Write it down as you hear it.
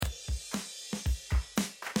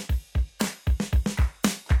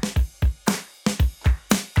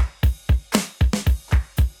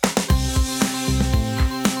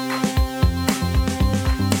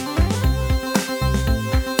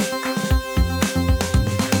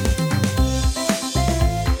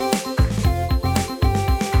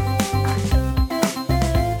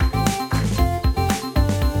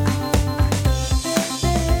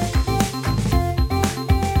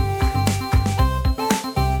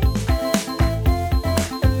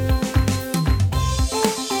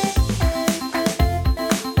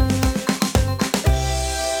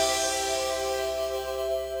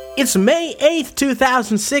It's May 8th,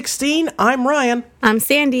 2016. I'm Ryan. I'm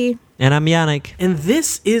Sandy. And I'm Yannick. And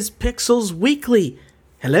this is Pixels Weekly.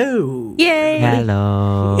 Hello. Yay.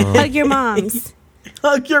 Hello. Hug your moms.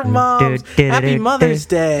 Hug your moms. Happy Mother's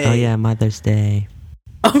Day. Oh, yeah, Mother's Day.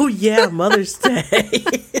 Oh, yeah, Mother's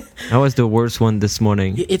Day. I was the worst one this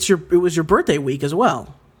morning. It was your birthday week as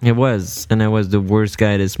well. It was, and I was the worst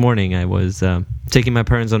guy this morning. I was taking my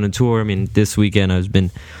parents on a tour. I mean, this weekend I've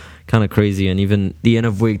been kind of crazy, and even the end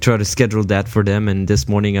of week try to schedule that for them. And this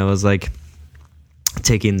morning I was like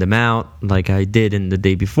taking them out like I did in the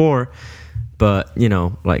day before, but you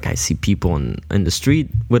know, like I see people in the street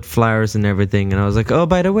with flowers and everything, and I was like, oh,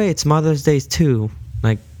 by the way, it's Mother's Day too,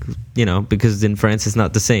 like, you know, because in France it's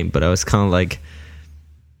not the same. But I was kind of like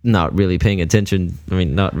not really paying attention, I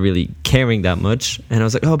mean, not really caring that much, and I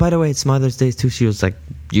was like, oh, by the way, it's Mother's Day too. She was like,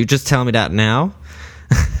 you just tell me that now?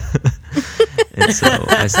 And so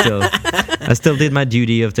I still did my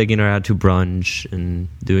duty of taking her out to brunch and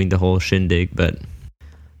doing the whole shindig, but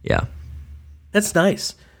yeah. That's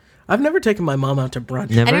nice. I've never taken my mom out to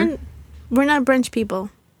brunch. Never? We're not brunch people.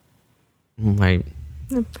 Right.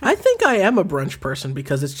 I think I am a brunch person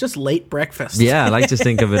because it's just late breakfast. Yeah, I like to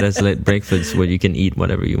think of it as late breakfast where you can eat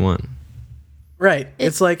whatever you want. Right.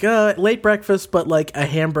 It's like late breakfast, but like a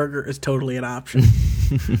hamburger is totally an option.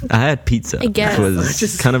 I had pizza, I guess. which was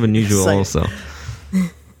Just kind of unusual also.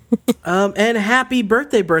 And happy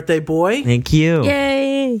birthday, boy. Thank you.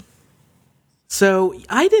 Yay. So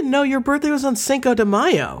I didn't know your birthday was on Cinco de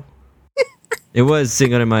Mayo. It was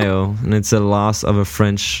Cinco de Mayo, and it's a loss of a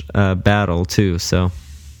French battle too, so.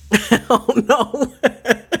 Oh,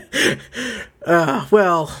 no.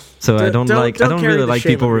 Well. So I don't really like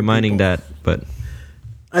people reminding that, but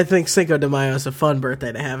I think Cinco de Mayo is a fun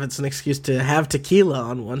birthday to have. It's an excuse to have tequila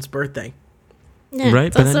on one's birthday. Yeah,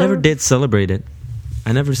 right? But I never did celebrate it.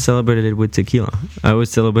 I never celebrated it with tequila. I always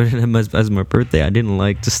celebrated it as my birthday. I didn't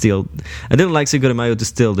like Cinco de Mayo to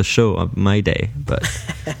steal the show of my day, but.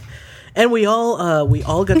 And we all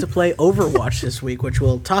got to play Overwatch this week, which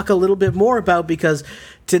we'll talk a little bit more about because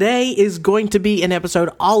today is going to be an episode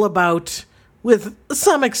all about, with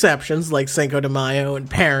some exceptions like Cinco de Mayo and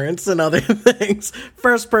parents and other things,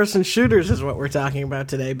 first-person shooters is what we're talking about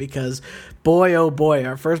today because, boy, oh boy,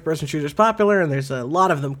 our first-person shooters popular and there's a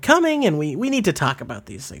lot of them coming and we need to talk about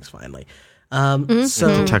these things finally.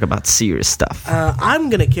 So talk about serious stuff.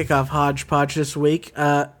 I'm going to kick off Hodgepodge this week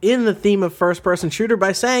in the theme of first-person shooter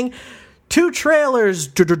by saying 2 trailers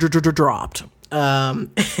dropped.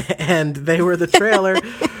 And they were the trailer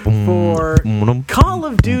for Call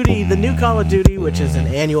of Duty, the new Call of Duty, which is an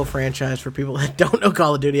annual franchise for people that don't know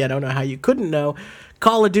Call of Duty. I don't know how you couldn't know.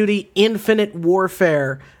 Call of Duty Infinite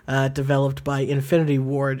Warfare, developed by Infinity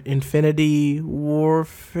Ward. Infinity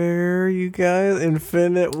Warfare, you guys?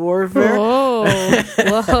 Infinite Warfare? Whoa.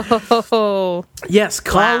 Yes,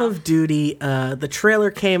 Call of Duty. The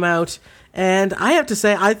trailer came out, and I have to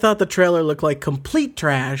say, I thought the trailer looked like complete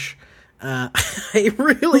trash. I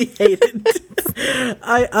really hate it.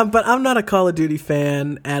 But I'm not a Call of Duty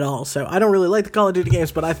fan at all, so I don't really like the Call of Duty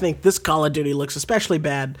games, but I think this Call of Duty looks especially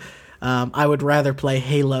bad. I would rather play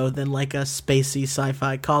Halo than like a spacey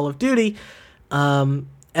sci-fi Call of Duty. And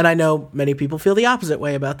I know many people feel the opposite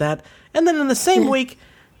way about that. And then in the same week,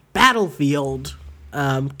 Battlefield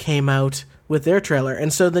came out with their trailer.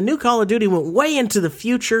 And so the new Call of Duty went way into the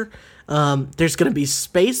future. There's going to be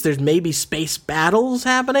space. There's maybe space battles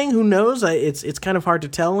happening. Who knows? It's kind of hard to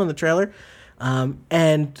tell in the trailer.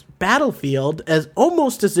 And Battlefield,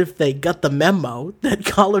 almost as if they got the memo that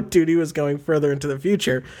Call of Duty was going further into the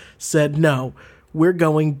future, said, no, we're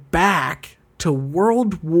going back to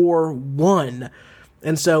World War I.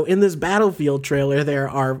 And so in this Battlefield trailer, there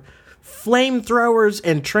are flamethrowers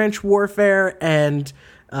and trench warfare and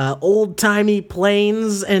old-timey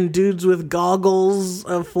planes and dudes with goggles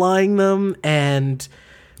flying them and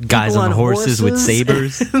guys on horses with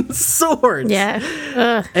sabers and swords.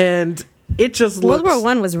 Yeah. And it just looks... World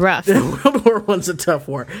War I was rough. World War I's a tough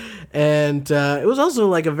war. And it was also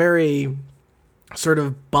like a very sort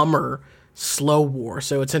of bummer slow war.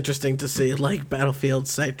 So it's interesting to see like Battlefield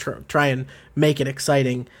say try and make it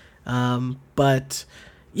exciting. But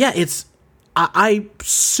yeah, I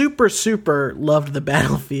super loved the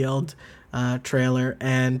Battlefield trailer,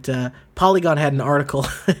 and Polygon had an article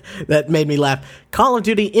that made me laugh. Call of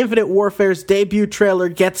Duty Infinite Warfare's debut trailer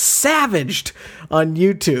gets savaged on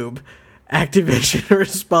YouTube. Activision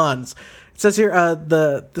responds. It says here,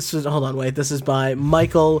 this is by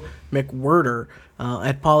Michael McWhirter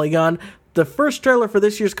at Polygon. The first trailer for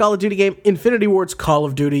this year's Call of Duty game, Infinity Ward's Call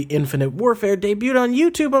of Duty Infinite Warfare, debuted on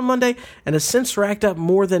YouTube on Monday and has since racked up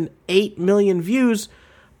more than 8 million views,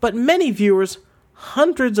 but many viewers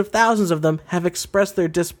hundreds of thousands of them have expressed their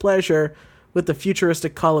displeasure with the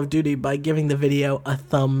futuristic Call of Duty by giving the video a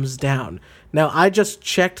thumbs down. Now, I just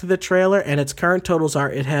checked the trailer, and its current totals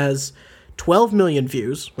are it has 12 million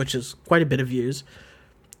views, which is quite a bit of views,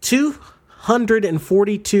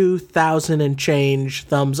 242,000 and change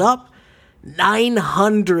thumbs up,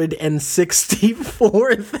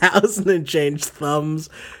 964,000 and change thumbs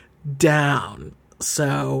down.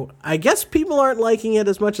 So I guess people aren't liking it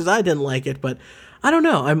as much as I didn't like it, but I don't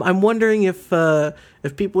know. I'm wondering if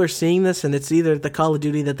people are seeing this and it's either the Call of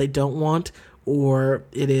Duty that they don't want, or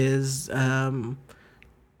it is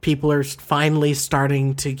people are finally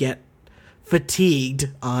starting to get fatigued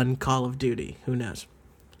on Call of Duty. Who knows?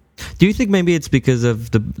 Do you think maybe it's because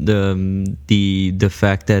of the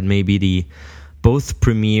fact that maybe the both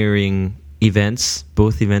premiering events,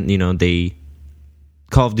 they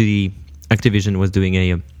Call of Duty Activision was doing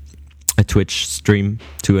a Twitch stream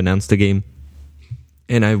to announce the game,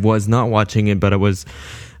 and I was not watching it, but I was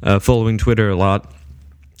following Twitter a lot,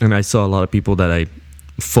 and I saw a lot of people that I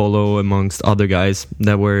follow amongst other guys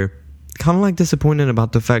that were kind of like disappointed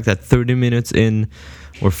about the fact that 30 minutes in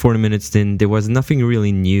or 40 minutes in, there was nothing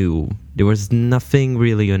really new. There was nothing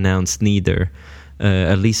really announced neither,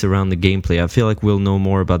 at least around the gameplay. I feel like we'll know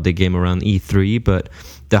more about the game around E3, but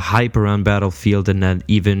the hype around Battlefield and that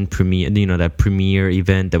even that premiere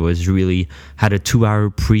event that was really had a 2-hour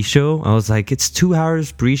pre-show. I was like, it's 2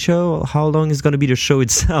 hours pre-show? How long is going to be the show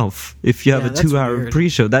itself? If you have a 2-hour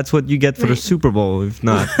pre-show, that's what you get for the Super Bowl, if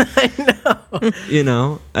not. I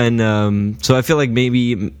know. And so I feel like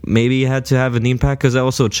maybe it had to have an impact, because I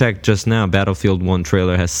also checked just now, Battlefield 1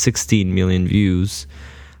 trailer has 16 million views.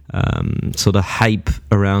 So the hype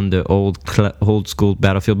around the old school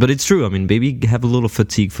Battlefield, but it's true. I mean, maybe have a little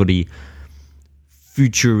fatigue for the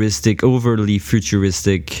overly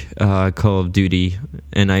futuristic Call of Duty.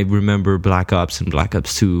 And I remember Black Ops and Black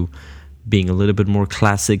Ops 2 being a little bit more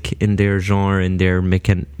classic in their genre and their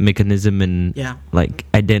mechanism and like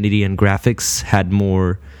identity and graphics had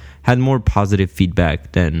more positive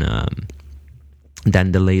feedback than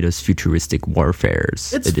the latest futuristic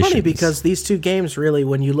warfares. It's editions. funny because these two games really,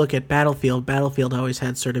 when you look at Battlefield always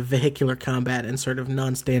had sort of vehicular combat and sort of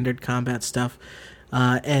non-standard combat stuff.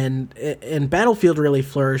 And Battlefield really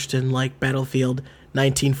flourished in like Battlefield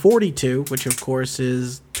 1942, which of course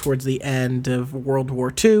is towards the end of World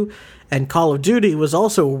War II, and Call of Duty was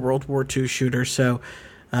also a World War II shooter, so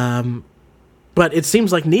but it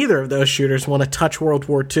seems like neither of those shooters want to touch World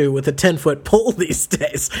War II with a 10-foot pole these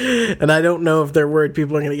days. And I don't know if they're worried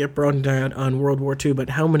people are going to get burned down on World War II,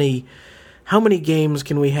 but how many games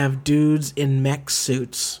can we have dudes in mech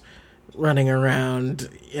suits running around?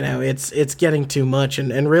 You know, it's getting too much.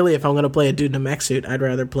 And really, if I'm going to play a dude in a mech suit, I'd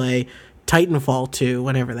rather play Titanfall 2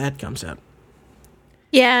 whenever that comes out.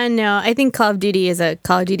 Yeah, no, I think Call of Duty is a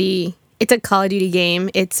Call of Duty. It's a Call of Duty game.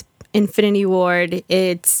 It's Infinity Ward.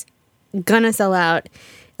 It's gonna sell out.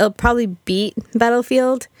 It'll probably beat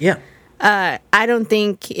Battlefield. Yeah. I don't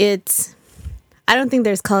think there's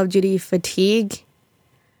Call of Duty fatigue.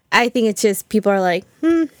 I think it's just people are like,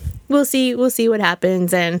 we'll see what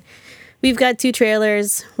happens. And we've got two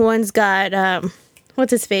trailers. One's got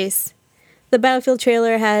what's his face? The Battlefield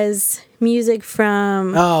trailer has music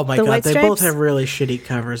from Oh my the god, White they Stripes. both have really shitty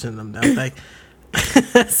covers in them, don't they?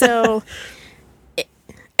 So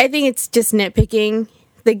I think it's just nitpicking.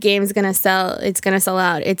 The game's gonna sell. It's gonna sell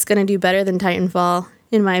out. It's gonna do better than Titanfall,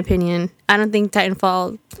 in my opinion. I don't think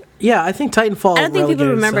Titanfall. Yeah, I think Titanfall. I don't think people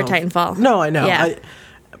remember itself. Titanfall. No, I know. Yeah.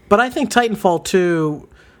 But I think Titanfall 2.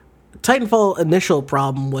 Titanfall initial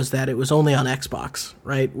problem was that it was only on Xbox,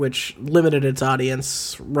 right? Which limited its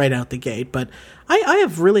audience right out the gate. But I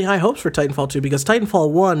have really high hopes for Titanfall 2 because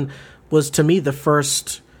Titanfall 1 was, to me, the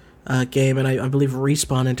first game, and I believe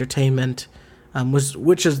Respawn Entertainment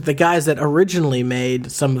which is the guys that originally made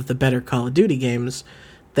some of the better Call of Duty games.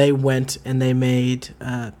 They went and they made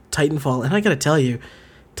Titanfall, and I gotta tell you,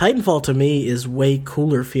 Titanfall to me is way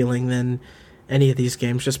cooler feeling than any of these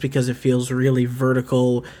games, just because it feels really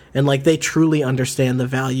vertical, and like they truly understand the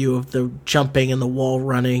value of the jumping and the wall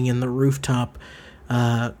running and the rooftop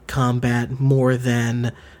combat more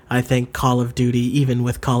than I think Call of Duty, even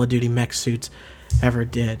with Call of Duty mech suits, ever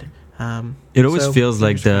did. It always feels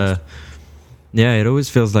like it always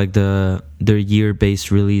feels like the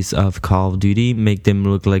year-based release of Call of Duty make them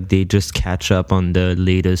look like they just catch up on the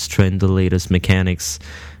latest trend, the latest mechanics.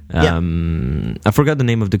 I forgot the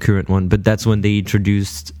name of the current one, but that's when they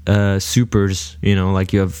introduced supers,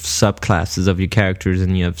 like you have subclasses of your characters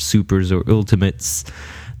and you have supers or ultimates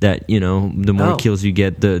that, the more kills you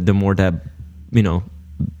get, the more that,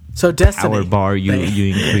 So Destiny, power bar you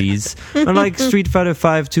increase. And like Street Fighter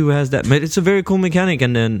 5 2 has that. But it's a very cool mechanic,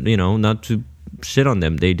 and then, not to shit on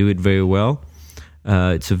them, they do it very well.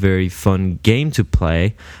 It's a very fun game to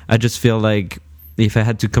play. I just feel like if I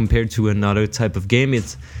had to compare to another type of game,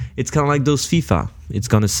 it's kind of like those FIFA. It's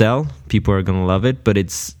gonna sell, people are gonna love it, but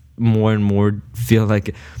it's more and more feel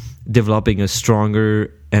like developing a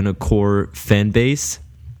stronger and a core fan base,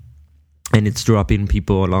 and it's dropping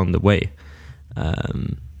people along the way.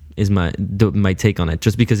 Is my take on it.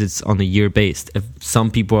 Just because it's on a year based, if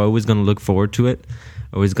some people are always gonna look forward to it,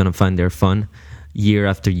 always gonna find their fun year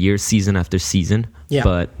after year, season after season. Yeah.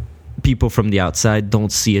 But people from the outside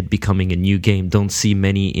don't see it becoming a new game, don't see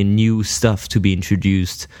many new stuff to be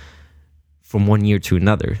introduced from one year to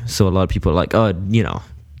another. So a lot of people are like, oh,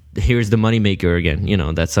 here's the moneymaker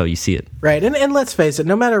again. That's how you see it. Right. And let's face it,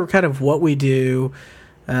 no matter kind of what we do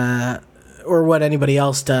or what anybody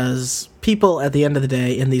else does, people at the end of the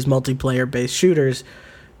day in these multiplayer-based shooters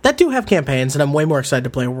that do have campaigns, and I'm way more excited to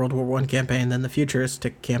play a World War I campaign than the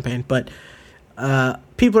Futuristic campaign, but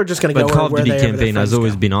people are just going to go Call of where Duty their campaign has friends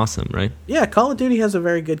always go. been awesome, right? Yeah, Call of Duty has a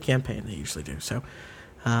very good campaign. They usually do. So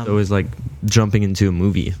always like jumping into a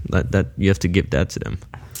movie. That you have to give that to them.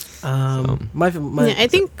 I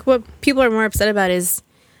think what people are more upset about is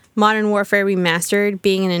Modern Warfare Remastered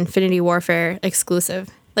being an Infinity Warfare exclusive.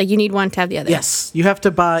 Like, you need one to have the other. Yes, you have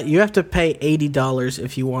to pay $80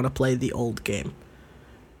 if you want to play the old game.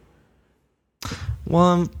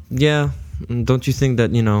 Well, yeah. Don't you think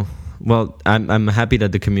that Well, I'm happy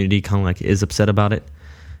that the community kind of like is upset about it,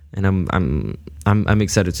 and I'm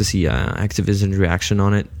excited to see Activision's reaction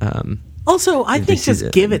on it. Also, I think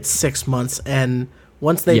just give it 6 months, and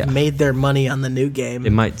once they've made their money on the new game, they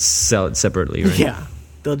might sell it separately, right? Yeah,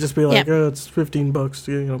 they'll just be like, "Oh, it's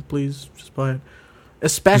 $15. Please just buy it."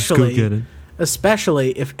 Especially, just go get it. Especially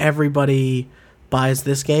if everybody buys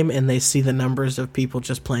this game and they see the numbers of people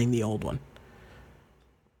just playing the old one.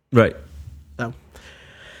 Right. So,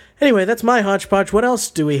 anyway, that's my hodgepodge. What else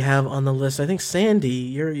do we have on the list? I think Sandy,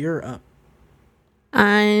 you're up.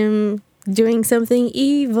 I'm doing something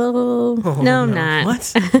evil. No, I'm not.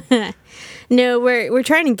 What? No, we're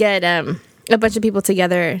trying to get a bunch of people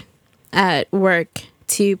together at work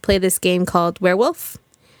to play this game called Werewolf.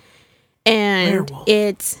 And Werewolf.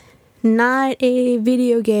 It's not a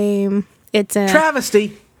video game. It's a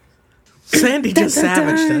travesty. Sandy just Dun, dun,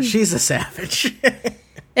 savaged dun. us. She's a savage.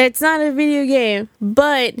 It's not a video game,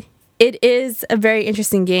 but it is a very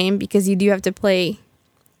interesting game because you do have to play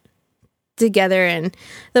together. And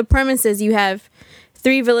the premise is you have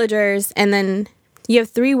 3 villagers and then you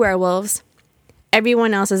have 3 werewolves.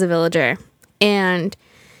 Everyone else is a villager. And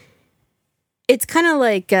it's kind of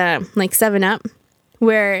like 7-Up,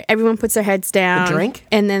 where everyone puts their heads down. The drink?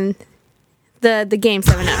 And then the game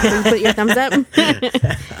 7-Up. You put your thumbs up.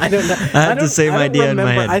 I don't know. I have the same idea in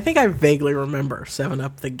my head. I think I vaguely remember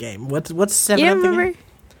 7-Up the game. What's 7-Up You the remember game?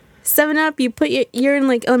 7-Up? You're in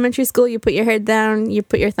like elementary school. You put your head down. You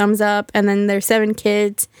put your thumbs up, and then there's 7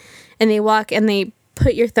 kids, and they walk and they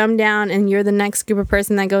put your thumb down, and you're the next group of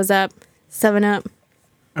person that goes up. 7-Up.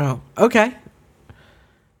 Oh, okay.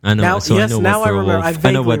 I know. Now, so yes, I know now what I remember. werewolf. I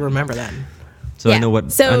vaguely what. remember that. So Yeah. I know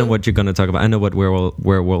what you're going to talk about. I know what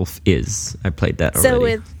werewolf is. I played that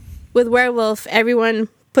already. So with Werewolf, everyone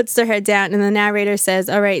puts their head down, and the narrator says,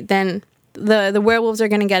 "All right, then the werewolves are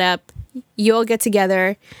going to get up. You all get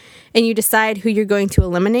together, and you decide who you're going to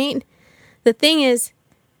eliminate." The thing is,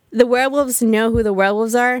 the werewolves know who the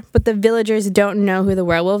werewolves are, but the villagers don't know who the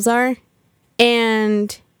werewolves are.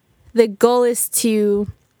 And the goal is to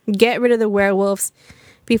get rid of the werewolves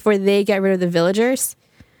before they get rid of the villagers.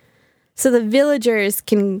 So the villagers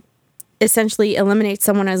can essentially eliminate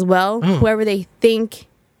someone as well, whoever they think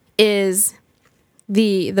is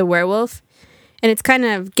the werewolf. And it's kind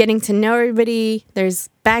of getting to know everybody. There's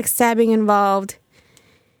backstabbing involved.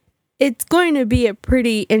 It's going to be a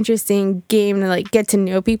pretty interesting game to like get to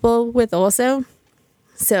know people with also.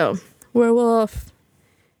 So, Werewolf.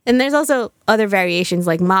 And there's also other variations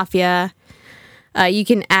like Mafia. You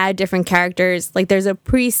can add different characters. Like there's a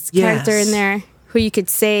priest character in there who you could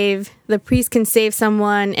save. The priest can save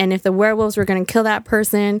someone, and if the werewolves were going to kill that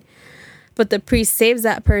person, but the priest saves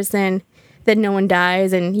that person, then no one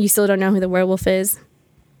dies, and you still don't know who the werewolf is.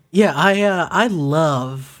 Yeah, I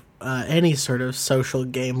love any sort of social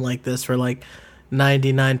game like this where like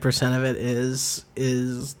 99% of it is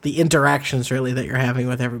the interactions really that you're having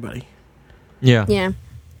with everybody. Yeah. Yeah.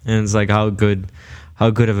 And it's like how good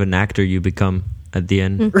of an actor you become at the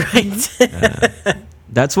end. Right.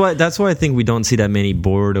 That's why I think we don't see that many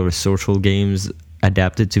board or social games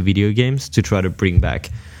adapted to video games to try to bring back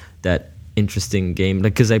that interesting game,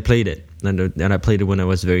 like, because I played it and I played it when I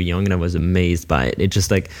was very young, and I was amazed by it. It's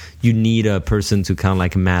just like you need a person to kind of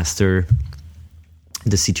like master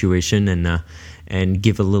the situation and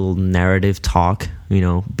give a little narrative talk,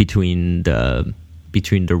 between the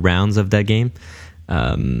rounds of that game.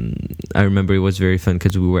 I remember it was very fun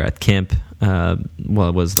because we were at camp. It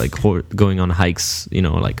was like going on hikes,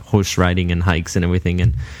 like horse riding and hikes and everything,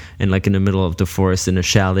 and like in the middle of the forest in a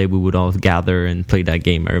chalet, we would all gather and play that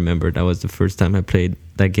game. I remember that was the first time I played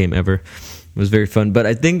that game ever. It was very fun, but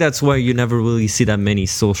I think that's why you never really see that many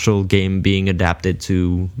social game being adapted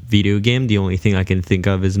to video game. The only thing I can think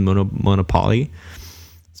of is Monopoly.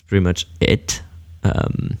 It's pretty much it.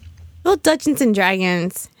 Well, Dungeons and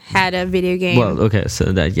Dragons had a video game. Well, okay,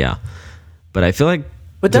 so that, yeah. But I feel like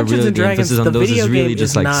Dungeons and Dragons, emphasis on those is really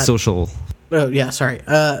just like not, social. Oh, yeah, sorry.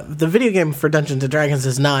 The video game for Dungeons and Dragons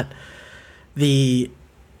is not the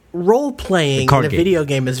role-playing in a video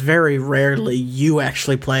game is very rarely you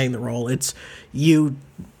actually playing the role. It's you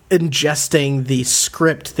ingesting the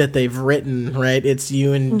script that they've written, right? It's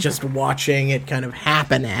you and just watching it kind of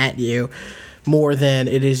happen at you. More than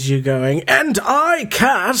it is you going, and I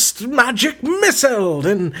cast magic missile,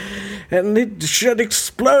 and it should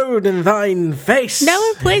explode in thine face. No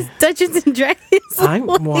one plays Dungeons and Dragons. I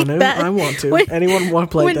want to. Anyone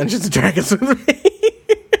want to play Dungeons and Dragons with me?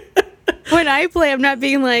 When I play, I'm not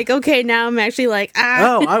being like, okay, now I'm actually like,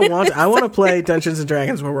 ah. Oh, I want to play Dungeons and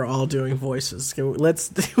Dragons where we're all doing voices.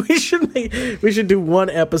 We should do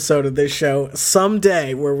one episode of this show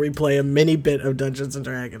someday where we play a mini bit of Dungeons and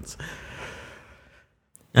Dragons.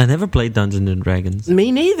 I never played Dungeons and Dragons. Me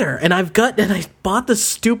neither. And I bought the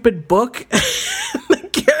stupid book, the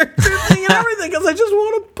character thing and everything, because I just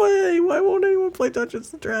want to play. Why won't anyone play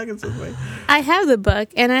Dungeons and Dragons with me? I have the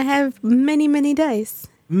book, and I have many, many dice.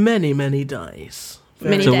 Many, many dice.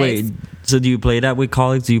 Wait, so do you play that with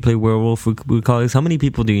colleagues? Do you play Werewolf with colleagues? How many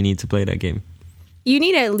people do you need to play that game? You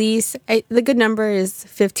need at least, the good number is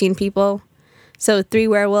 15 people. So 3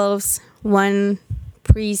 werewolves, 1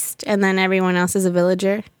 priest, and then everyone else is a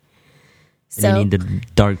villager. So and you need the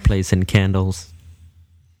dark place and candles.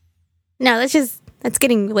 No, that's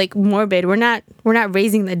getting like morbid. We're not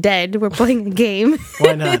raising the dead. We're playing a game.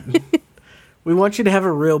 Why not? We want you to have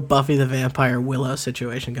a real Buffy the Vampire Willow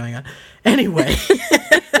situation going on. Anyway.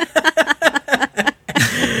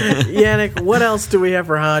 Yannick, what else do we have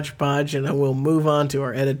for Hodgepodge? And then we'll move on to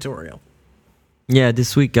our editorial. Yeah,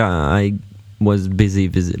 this week I was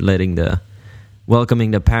busy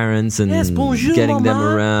welcoming the parents and getting them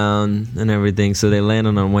around and everything. So they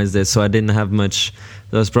landed on Wednesday. So I didn't have much.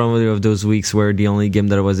 That was probably of those weeks where the only game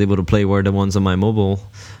that I was able to play were the ones on my mobile,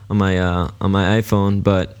 on my iPhone.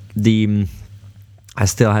 But I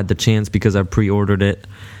still had the chance because I pre-ordered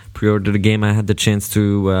the game. I had the chance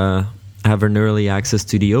to have an early access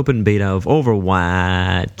to the open beta of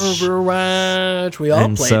Overwatch. We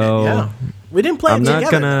all played it, yeah. We didn't play it together. I'm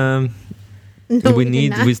not gonna... No, we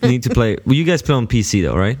need to play... Well, you guys play on PC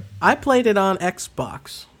though, right? I played it on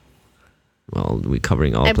Xbox. Well, we're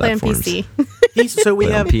covering all platforms. I play on PC. So we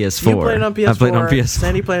have PS4. You played it on PS4. I played on PS4.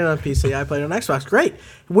 Sandy played it on PC. I played it on Xbox. Great.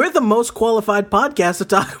 We're the most qualified podcast to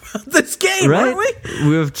talk about this game, right? Aren't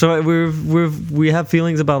we? We have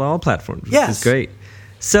feelings about all platforms. Yes. Which is great.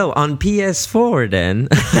 So on PS4 then...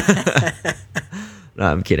 No,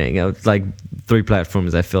 I'm kidding. It's like 3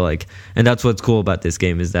 platforms, I feel like. And that's what's cool about this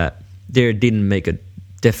game is that they didn't make a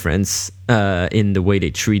difference in the way they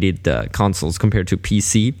treated the consoles compared to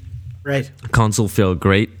PC. Right. Console felt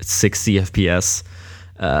great. It's 60 FPS.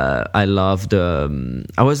 I loved.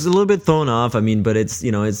 I was a little bit thrown off. I mean, but it's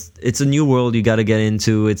a new world you got to get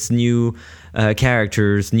into. It's new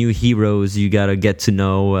characters, new heroes you got to get to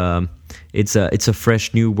know. It's a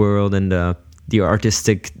fresh new world, and the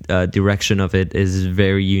artistic direction of it is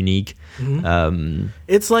very unique. Mm-hmm.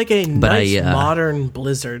 It's like a nice modern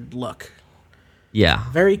Blizzard look. Yeah.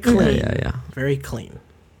 Very clean. Yeah. Very clean.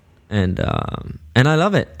 And I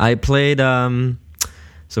love it. I played.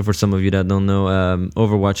 So for some of you that don't know,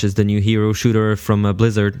 Overwatch is the new hero shooter from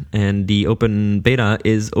Blizzard, and the open beta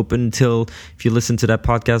is open till, if you listen to that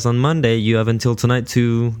podcast on Monday, you have until tonight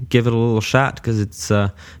to give it a little shot, because it's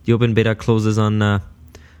the open beta closes on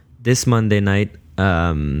this Monday night,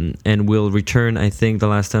 and will return. I think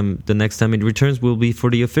the next time it returns will be for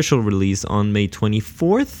the official release on May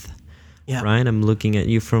 24th. Yeah. Ryan, I'm looking at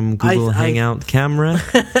you from Google Hangout camera.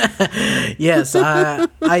 Yes,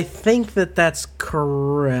 I think that's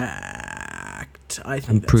correct.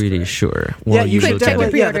 I'm pretty sure. Well, you should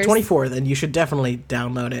definitely, the 24th, and you should definitely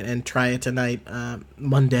download it and try it tonight,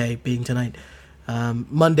 Monday being tonight.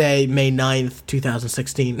 Monday, May 9th,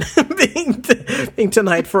 2016, being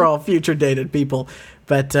tonight for all future dated people.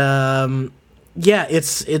 But yeah,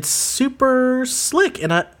 it's super slick,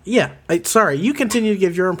 and sorry, you continue to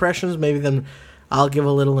give your impressions. Maybe then I'll give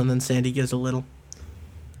a little, and then Sandy gives a little.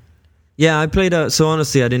 Yeah, I played. So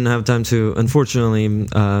honestly, I didn't have time to, unfortunately,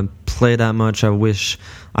 play that much. I wish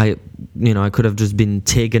I could have just been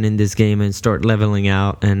taken in this game and start leveling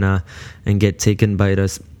out and get taken by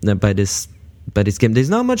this game. There's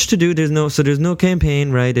not much to do. There's no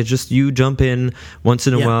campaign, right? It's just you jump in once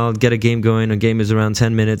in a while, get a game going. A game is around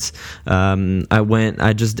 10 minutes.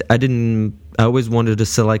 I always wanted to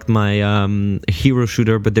select my hero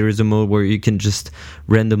shooter, but there is a mode where you can just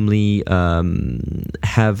randomly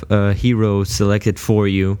have a hero selected for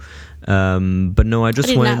you. But no, I just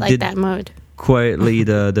did that mode. Quietly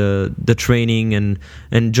the training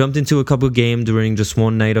and jumped into a couple games during just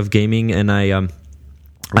one night of gaming, and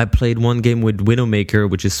I played one game with Widowmaker,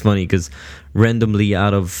 which is funny because randomly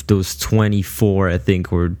out of those 24, I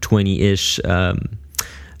think, or 20-ish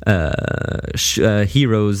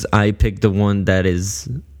heroes, I picked the one that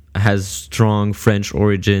has strong French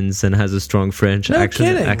origins and has a strong French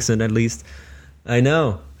accent at least. I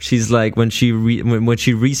know. She's like, when she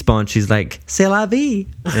respawns, she's like, c'est la vie,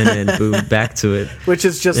 and then boom, back to it. Which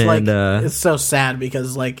is just it's so sad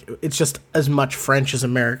because like it's just as much French as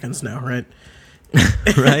Americans know, right?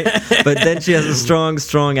 Right, but then she has a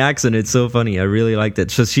strong accent. It's so funny. I really liked it.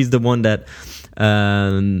 So she's the one that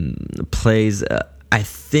plays. I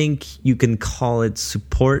think you can call it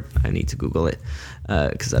support. I need to Google it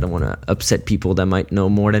because I don't want to upset people that might know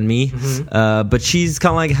more than me. Mm-hmm. But she's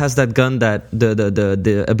kind of like has that gun that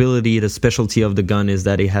the ability, the specialty of the gun is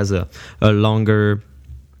that it has a longer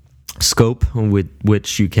scope with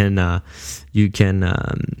which you can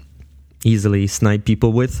easily snipe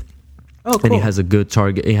people with. Oh, cool. And it has a good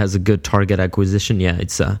target. It has a good target acquisition. Yeah,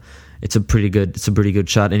 it's a pretty good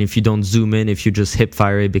shot. And if you don't zoom in, if you just hip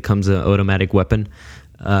fire, it becomes an automatic weapon.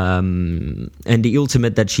 And the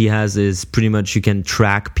ultimate that she has is pretty much you can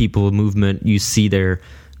track people movement. You see their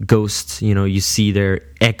ghosts. You see their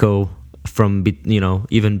echo from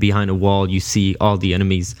even behind a wall. You see all the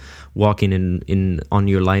enemies walking in on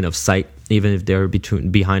your line of sight, even if they're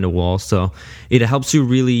behind a wall. So it helps you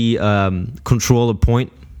really control a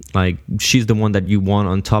point. Like she's the one that you want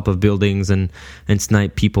on top of buildings and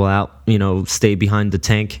snipe people out, stay behind the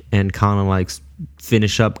tank and kind of like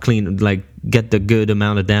finish up clean, like get the good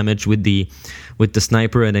amount of damage with the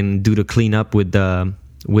sniper, and then do the cleanup with the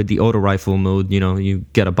auto rifle mode. You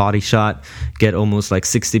get a body shot, get almost like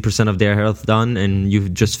 60% of their health done, and you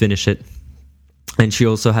just finish it. And she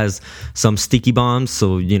also has some sticky bombs,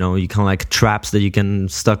 so you kind of like traps that you can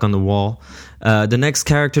stuck on the wall. The next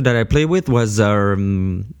character that I played with was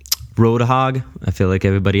Roadhog. I feel like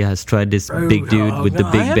everybody has tried this big dude with the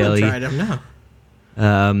big belly. I haven't tried him,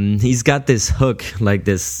 no. He's got this hook, like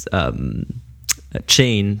this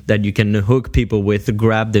chain that you can hook people with to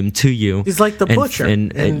grab them to you. He's like the butcher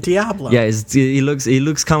in Diablo. Yeah, he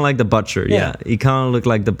looks kind of like the butcher. Yeah, he kind of look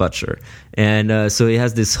like the butcher. And so he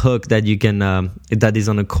has this hook that you can that is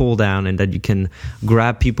on a cooldown and that you can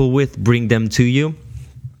grab people with, bring them to you,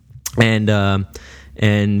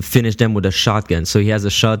 and finish them with a shotgun. So he has a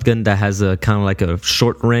shotgun that has a kind of like a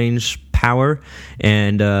short range power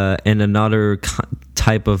and another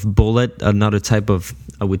type of bullet, another type of,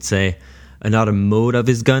 I would say, another mode of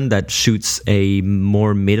his gun that shoots a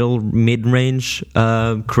more mid-range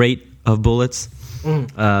crate of bullets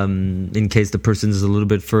in case the person is a little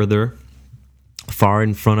bit far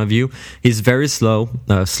in front of you. He's very slow,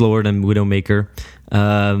 slower than Widowmaker.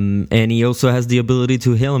 And he also has the ability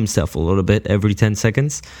to heal himself a little bit every 10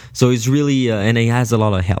 seconds. So he's really, and he has a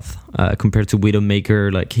lot of health compared to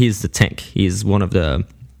Widowmaker. Like he's the tank. He's one of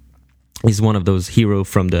those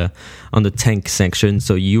heroes on the tank section.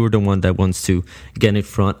 So you're the one that wants to get in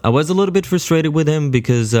front. I was a little bit frustrated with him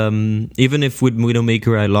because even if with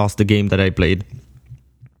Widowmaker I lost the game that I played,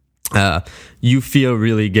 you feel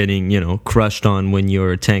really getting crushed on when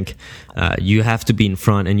you're a tank. You have to be in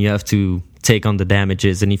front and you have to take on the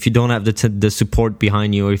damages, and if you don't have the support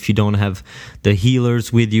behind you, or if you don't have the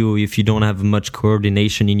healers with you, if you don't have much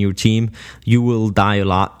coordination in your team, you will die a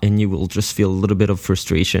lot and you will just feel a little bit of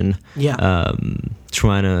frustration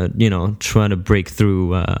trying to break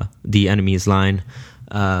through the enemy's line.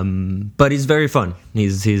 But he's very fun.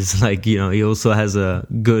 He's like, he also has a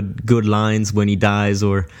good lines when he dies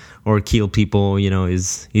or kill people.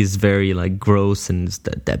 He's very like gross, and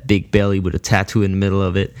that big belly with a tattoo in the middle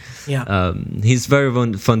of it. Yeah. He's very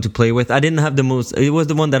fun to play with. I didn't have the most. It was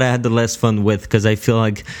the one that I had the less fun with because I feel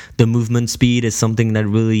like the movement speed is something that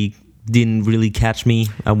really didn't really catch me.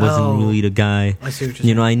 I wasn't really the guy. I see what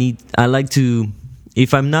you're saying. I like to,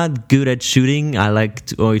 if I'm not good at shooting,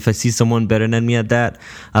 or if I see someone better than me at that,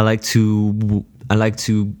 I like to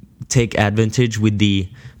take advantage with the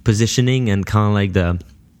positioning and kind of like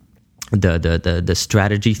the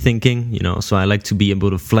strategy thinking, so I like to be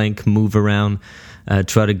able to flank, move around,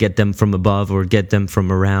 try to get them from above or get them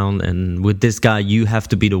from around. And with this guy, you have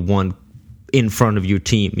to be the one in front of your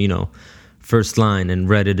team, first line and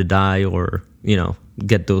ready to die, or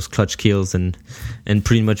get those clutch kills and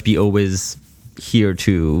pretty much be always here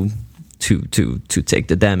to take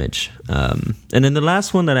the damage. And then the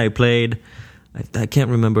last one that I played, I can't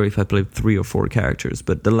remember if I played 3 or 4 characters,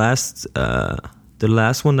 but the last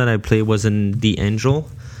one that I played was in The Angel.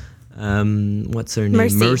 What's her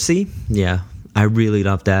name? Mercy. Yeah, I really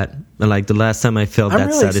love that. Like the last time I felt that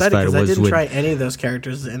really satisfied was I didn't try any of those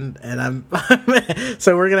characters, and I'm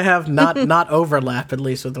so we're gonna have not overlap, at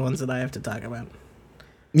least with the ones that I have to talk about.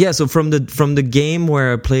 Yeah, so from the game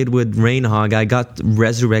where I played with Rainhog, I got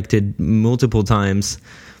resurrected multiple times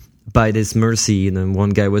by this Mercy, and then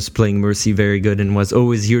one guy was playing Mercy very good and was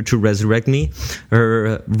always here to resurrect me.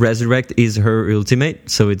 Her resurrect is her ultimate,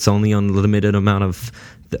 so it's only on limited amount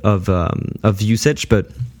of usage,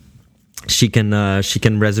 but she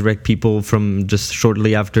can resurrect people from just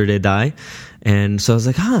shortly after they die. And so I was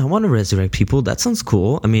like, I want to resurrect people. That sounds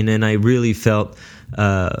cool. I mean, and I really felt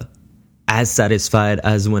as satisfied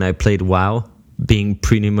as when I played WoW, being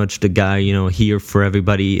pretty much the guy, here for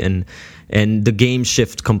everybody. And the game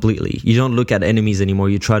shift completely. You don't look at enemies anymore.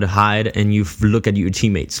 You try to hide and you look at your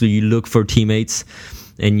teammates. So you look for teammates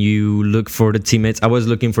and you look for the teammates. I was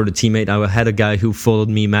looking for the teammate. I had a guy who followed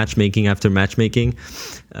me matchmaking after matchmaking,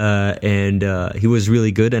 and he was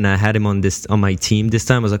really good. And I had him on my team this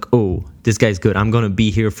time. I was like, oh, this guy's good. I'm gonna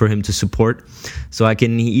be here for him to support. So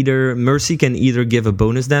Mercy can either give a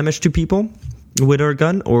bonus damage to people with her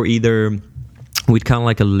gun, or either with kind of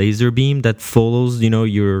like a laser beam that follows,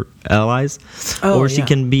 your allies, or she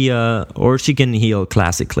can heal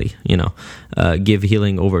classically, give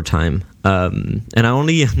healing over time. And I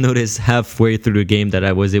only noticed halfway through the game that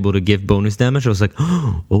I was able to give bonus damage. I was like,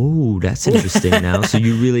 oh, that's interesting now. So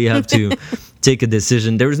you really have to take a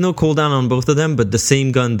decision. There is no cooldown on both of them, but the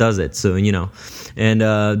same gun does it. So, and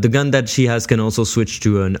the gun that she has can also switch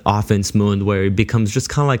to an offense mode where it becomes just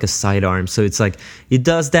kind of like a sidearm. So it's like, it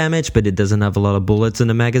does damage, but it doesn't have a lot of bullets in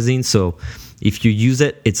the magazine. So if you use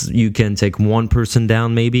it, you can take one person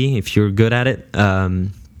down maybe if you're good at it.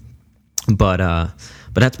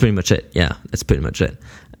 But that's pretty much it. Yeah, that's pretty much it.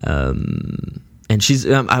 And she's,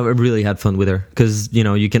 I really had fun with her because,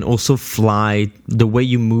 you can also fly. The way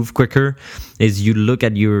you move quicker is you look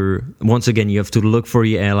at once again, you have to look for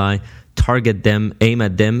your ally, target them, aim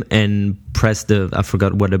at them, and press I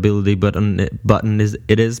forgot what ability button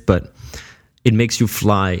it is, but it makes you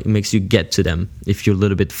fly. It makes you get to them. If you're a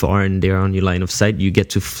little bit far and they're on your line of sight, you get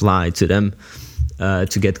to fly to them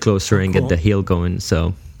to get closer and get the heal going.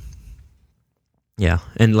 So, yeah.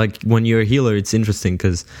 And like when you're a healer, it's interesting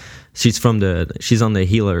because she's on the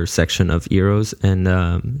healer section of Heroes, and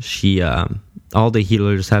all the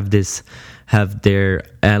healers have their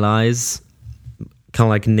allies kind of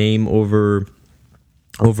like name over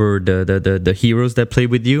the heroes that play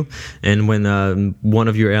with you. And when one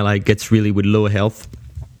of your ally gets really with low health,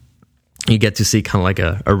 you get to see kind of like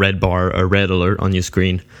a red bar, a red alert on your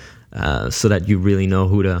screen, so that you really know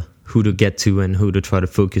who to get to and who to try to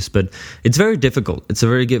focus. But it's very difficult. It's a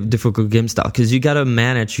very difficult game style because you gotta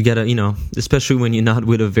manage. You gotta, especially when you're not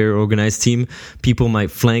with a very organized team, people might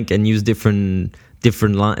flank and use different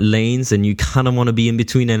lanes, and you kind of want to be in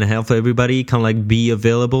between and help everybody, kind of like be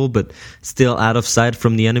available but still out of sight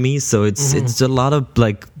from the enemies. So it's a lot of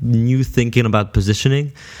like new thinking about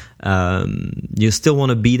positioning. You still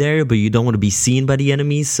want to be there, but you don't want to be seen by the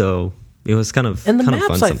enemies. So it was kind of and the kind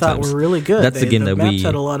maps of fun I thought were really good. That's the game that maps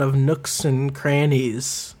had a lot of nooks and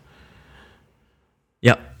crannies.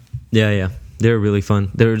 Yeah. They're really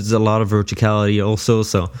fun. There's a lot of verticality also,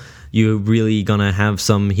 so you're really gonna have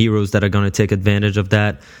some heroes that are gonna take advantage of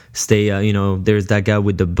that. There's that guy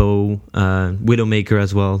with the bow, Widowmaker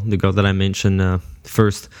as well. The girl that I mentioned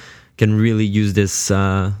first can really use this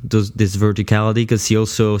verticality because she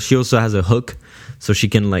also has a hook, so she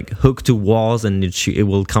can like hook to walls, and it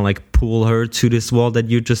will kind of like pull her to this wall that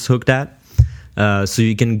you just hooked at. So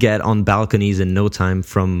you can get on balconies in no time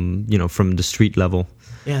from the street level.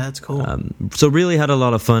 Yeah, that's cool. So really had a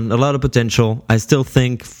lot of fun, a lot of potential. I still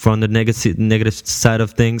think from the negative side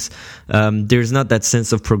of things, there's not that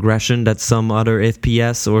sense of progression that some other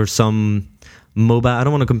FPS or some MOBA. I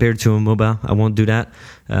don't want to compare it to a MOBA. I won't do that.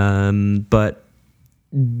 But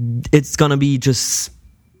it's going to be just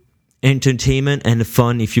entertainment and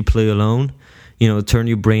fun if you play alone. Turn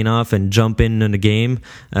your brain off and jump in a game,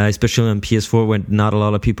 especially on PS4 when not a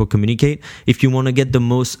lot of people communicate. If you want to get the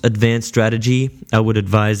most advanced strategy, I would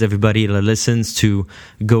advise everybody that listens to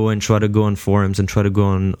go and try to go on forums and try to go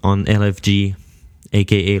on LFG,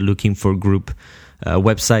 aka looking for group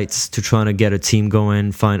websites to try to get a team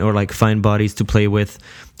going, find bodies to play with.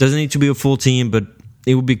 Doesn't need to be a full team, but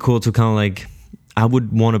it would be cool to kind of like, I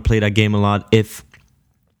would want to play that game a lot if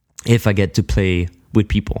I get to play with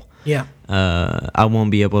people. Yeah. I won't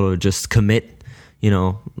be able to just commit,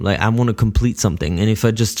 I want to complete something. And if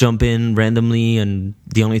I just jump in randomly and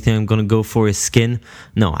the only thing I'm going to go for is skin,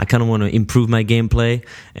 no, I kind of want to improve my gameplay.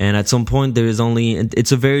 And at some point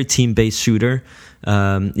it's a very team-based shooter.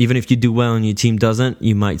 Even if you do well and your team doesn't,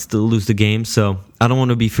 you might still lose the game. So I don't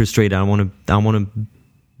want to be frustrated. I want to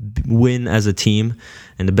win as a team.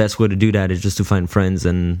 And the best way to do that is just to find friends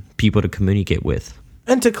and people to communicate with.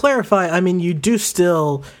 And to clarify, I mean, you do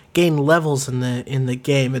still gain levels in the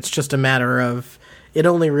game. It's just a matter of it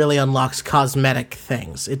only really unlocks cosmetic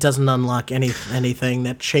things. It doesn't unlock anything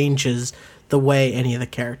that changes the way any of the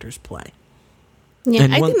characters play. Yeah,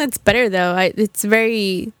 I think that's better though. It's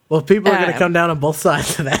very well. People are going to come down on both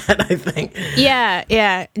sides of that, I think.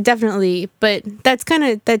 Yeah, definitely. But that's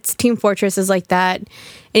Team Fortress is like that.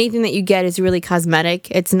 Anything that you get is really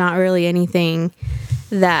cosmetic. It's not really anything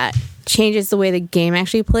that changes the way the game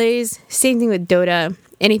actually plays. Same thing with Dota.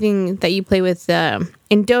 Anything that you play with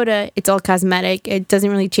in Dota, it's all cosmetic. It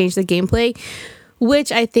doesn't really change the gameplay,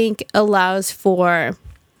 which I think allows for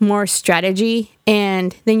more strategy.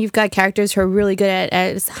 And then you've got characters who are really good at,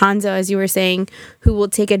 as Hanzo, as you were saying, who will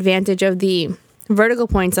take advantage of the vertical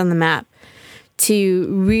points on the map to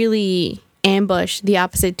really ambush the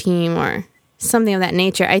opposite team or something of that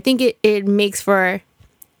nature. I think it makes for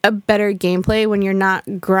a better gameplay when you're not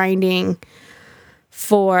grinding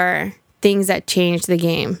for things that change the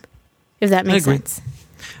game, if that makes sense.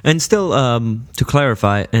 And still, to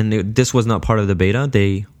clarify, this was not part of the beta.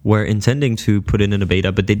 They were intending to put it in a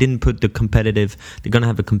beta, but they didn't put the competitive. They're going to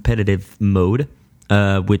have a competitive mode,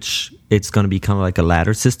 which it's going to be kind of like a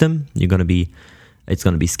ladder system. It's going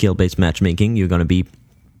to be skill-based matchmaking. You're going to be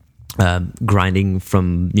grinding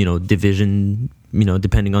from division.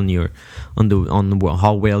 Depending on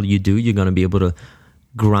how well you do, you're going to be able to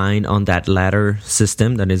grind on that ladder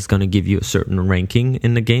system that is going to give you a certain ranking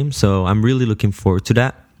in the game. So I'm really looking forward to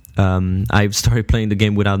that. I've started playing the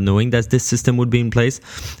game without knowing that this system would be in place,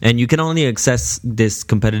 and you can only access this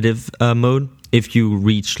competitive mode if you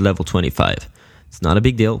reach level 25. It's not a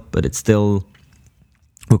big deal, but it still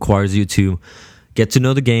requires you to get to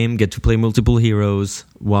know the game, get to play multiple heroes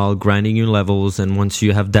while grinding your levels. And once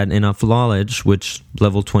you have that enough knowledge, which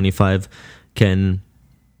level 25 can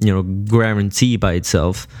guarantee by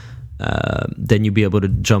itself, then you'll be able to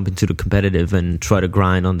jump into the competitive and try to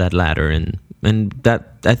grind on that ladder. And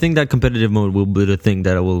that, I think that competitive mode will be the thing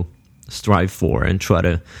that I will strive for and try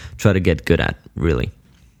to get good at, really.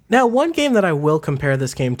 Now, one game that I will compare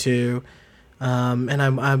this game to, and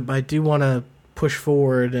I do want to push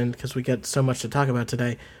forward, and because we got so much to talk about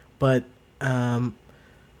today, but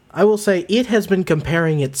I will say it has been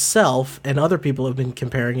comparing itself, and other people have been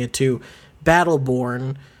comparing it to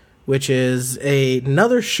Battleborn, which is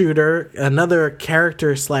another shooter, another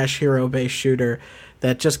character/hero-based shooter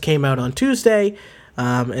that just came out on Tuesday,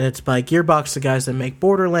 and it's by Gearbox, the guys that make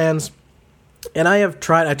Borderlands. And I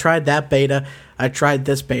tried that beta, I tried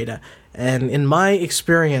this beta, and in my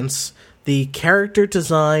experience, the character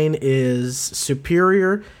design is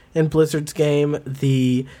superior in Blizzard's game.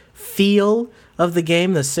 The feel of the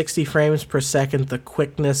game, the 60 frames per second, the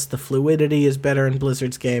quickness, the fluidity is better in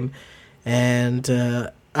Blizzard's game. And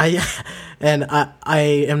I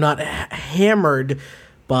am not hammered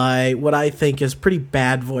by what I think is pretty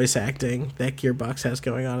bad voice acting that Gearbox has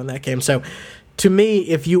going on in that game. So to me,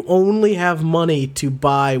 if you only have money to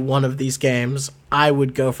buy one of these games, I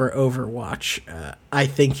would go for Overwatch. I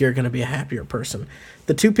think you're going to be a happier person.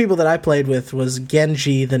 The two people that I played with was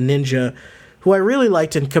Genji the Ninja, who I really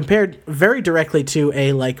liked and compared very directly to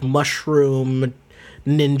a mushroom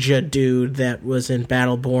ninja dude that was in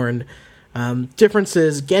Battleborn. Difference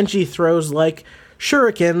is Genji throws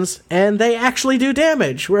shurikens and they actually do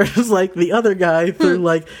damage, whereas the other guy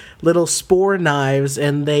threw little spore knives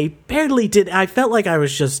and they barely did. I felt like I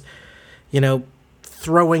was just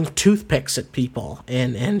throwing toothpicks at people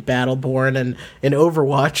in Battleborn. And in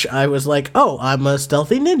Overwatch I was I'm a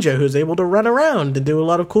stealthy ninja who's able to run around and do a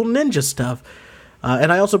lot of cool ninja stuff.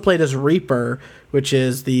 And I also played as Reaper, which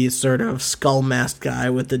is the sort of skull masked guy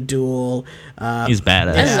with the dual. He's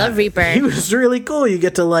badass. I love Reaper. He was really cool. You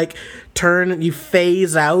get to like turn, you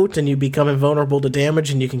phase out, and you become invulnerable to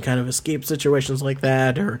damage, and you can kind of escape situations like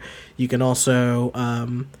that. Or you can also,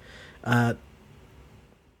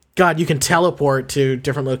 you can teleport to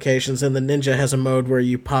different locations. And the ninja has a mode where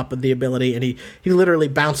you pop the ability, and he literally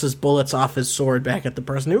bounces bullets off his sword back at the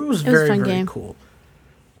person. It was very, a fun very game. cool.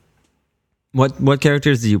 What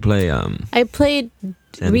characters do you play? I played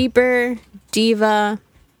Reaper, Diva,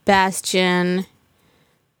 Bastion,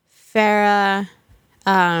 Pharah.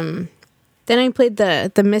 Then I played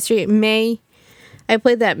the mystery Mei. I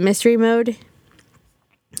played that mystery mode.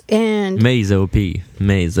 And Mei's OP.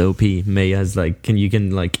 Mei has like you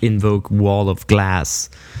can like invoke wall of glasses,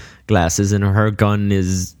 and her gun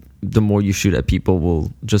is the more you shoot at people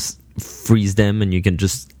will just freeze them, and you can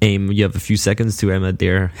just aim. You have a few seconds to aim at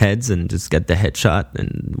their heads and just get the headshot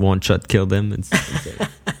and one shot kill them. It's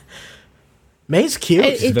Mei's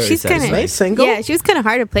cute. she's kind of Mei single? Yeah, she was kind of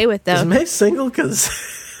hard to play with though. Is Mei single? Because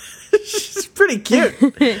she's pretty cute.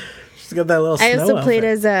 She's got that little snow I also played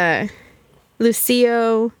outfit. as a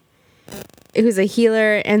Lucio, who's a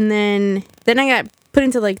healer, and then I got put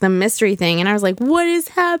into like the mystery thing, and I was like, "What is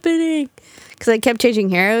happening?" Because I kept changing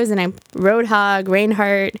heroes, and I Roadhog,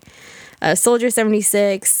 Reinhardt, Soldier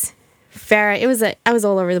 76, Pharah. I was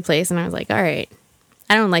all over the place, and I was like, "All right,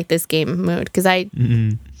 I don't like this game mode because I."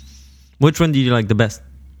 Mm-hmm. Which one do you like the best?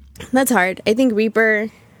 That's hard. I think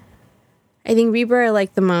Reaper I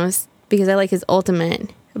like the most because I like his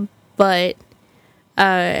ultimate, but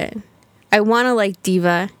I want to like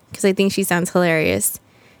Diva because I think she sounds hilarious.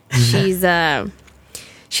 She's an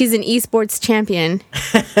esports champion,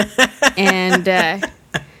 and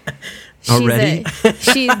Already?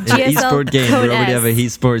 she's An GSL esport game. Code We already S. have a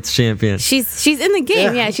esports champion. She's in the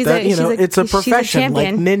game. Yeah, she's it's a profession like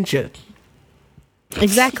champion. ninja.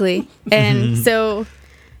 Exactly. And so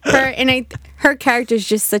her character is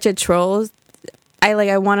just such a troll.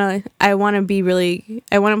 I want to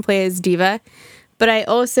play as Diva, but I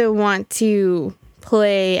also want to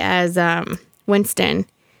play as Winston.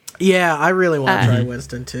 Yeah, I really want to try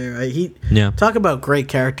Winston too. Talk about great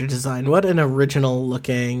character design. What an original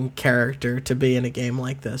looking character to be in a game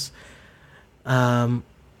like this.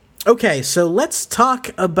 Okay, so let's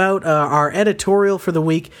talk about our editorial for the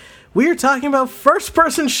week. We are talking about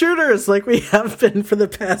first-person shooters like we have been for the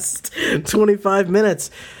past 25 minutes.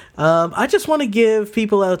 I just want to give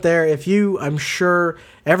people out there, I'm sure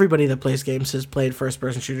everybody that plays games has played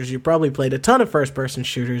first-person shooters. You probably played a ton of first-person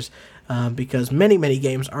shooters because many, many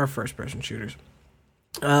games are first-person shooters.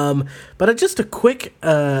 But just a quick,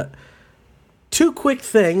 two quick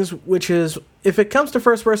things, which is, if it comes to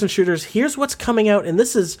first-person shooters, here's what's coming out, and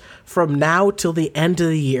this is from now till the end of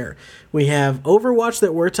the year. We have Overwatch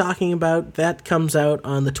that we're talking about. That comes out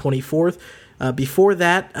on the 24th. Before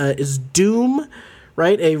that is Doom,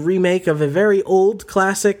 right? A remake of a very old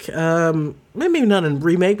classic, maybe not a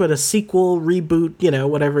remake, but a sequel, reboot,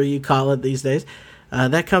 whatever you call it these days.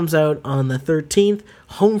 That comes out on the 13th.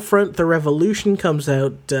 Homefront: The Revolution comes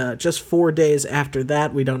out just 4 days after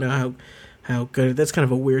that. We don't know how good. That's kind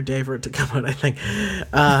of a weird day for it to come out, I think.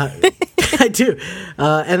 I do.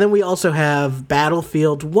 And then we also have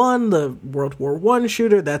Battlefield 1, the World War I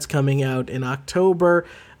shooter. That's coming out in October.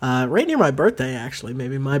 Right near my birthday, actually.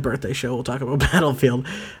 Maybe my birthday show we'll talk about Battlefield.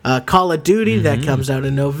 Call of Duty, that comes out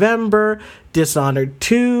in November. Dishonored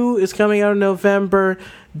 2 is coming out in November.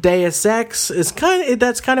 Deus Ex is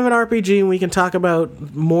that's kind of an RPG, and we can talk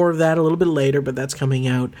about more of that a little bit later, but that's coming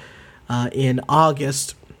out in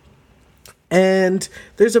August. And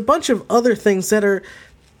there's a bunch of other things that are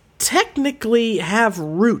technically have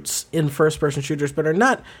roots in first-person shooters, but are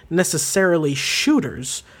not necessarily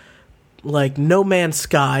shooters. Like No Man's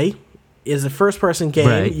Sky is a first-person game.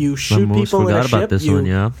 Right. You shoot people in a ship.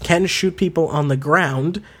 You can shoot people on the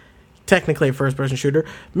ground. Technically a first-person shooter.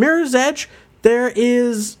 Mirror's Edge,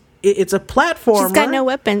 it's a platformer. She's got no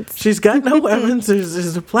weapons. She's got no weapons.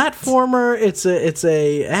 There's a platformer. It's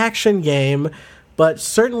a action game, but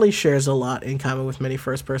certainly shares a lot in common with many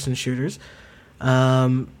first-person shooters.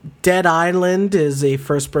 Dead Island is a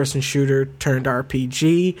first-person shooter turned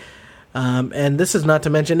RPG. And this is not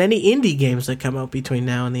to mention any indie games that come out between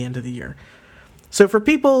now and the end of the year. So for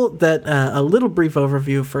people that, a little brief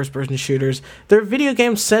overview of first-person shooters, they're video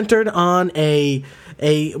games centered on a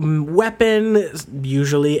weapon,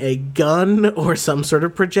 usually a gun or some sort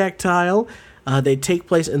of projectile. They take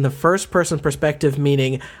place in the first-person perspective,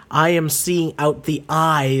 meaning I am seeing out the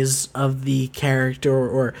eyes of the character,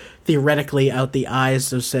 or theoretically out the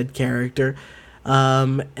eyes of said character.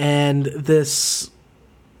 And this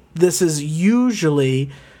this is usually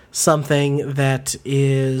something that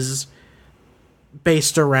is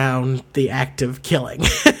based around the act of killing.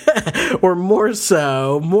 Or more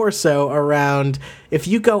so around, if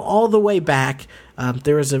you go all the way back,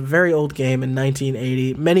 there was a very old game in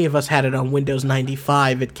 1980. Many of us had it on Windows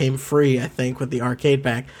 95. It came free, I think, with the arcade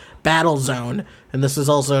pack. Battlezone. And this is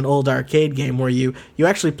also an old arcade game where you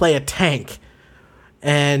actually play a tank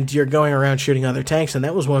and you're going around shooting other tanks. And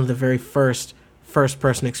that was one of the very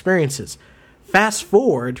first-person experiences. Fast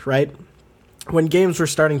forward, right, when games were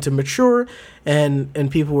starting to mature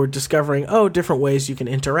and people were discovering, different ways you can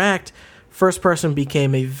interact, first person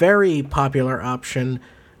became a very popular option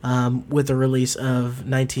with the release of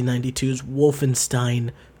 1992's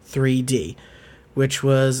Wolfenstein 3D, which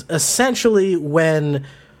was essentially when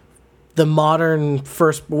the modern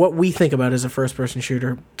what we think about as a first-person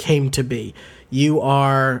shooter came to be. You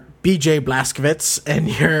are BJ Blazkowicz, and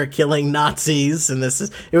you're killing Nazis, and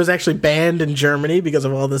it was actually banned in Germany because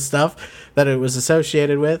of all this stuff that it was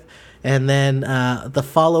associated with. And then the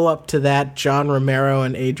follow-up to that, John Romero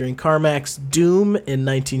and Adrian Carmack's Doom in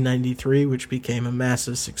 1993, which became a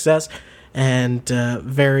massive success, and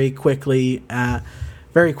very quickly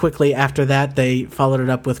after that, they followed it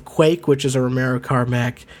up with Quake, which is a Romero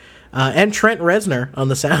Carmack and Trent Reznor on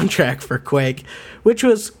the soundtrack for Quake, which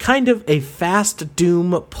was kind of a fast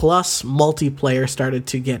Doom plus multiplayer started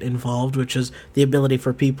to get involved, which is the ability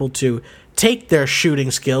for people to take their shooting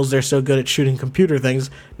skills. They're so good at shooting computer things,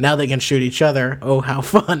 now they can shoot each other. Oh, how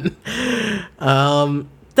fun.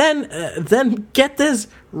 Then get this,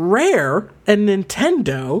 Rare and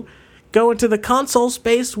Nintendo go into the console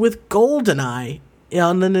space with GoldenEye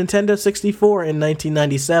on the Nintendo 64 in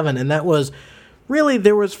 1997, and that was really,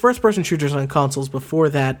 there was first-person shooters on consoles before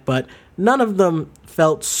that, but none of them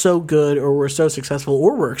felt so good or were so successful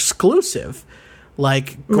or were exclusive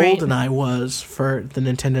like GoldenEye was for the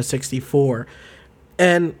Nintendo 64.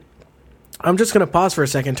 And I'm just going to pause for a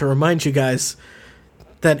second to remind you guys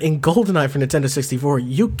that in GoldenEye for Nintendo 64,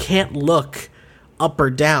 you can't look up or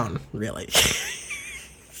down, really.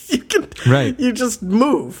 You just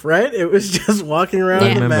move, right? It was just walking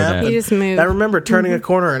around the map. You just move. I remember turning a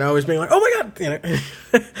corner and always being like, "Oh my god!"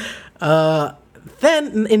 Then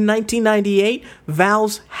in 1998,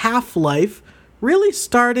 Valve's Half-Life really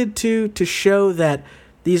started to show that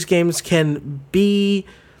these games can be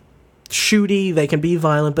shooty, they can be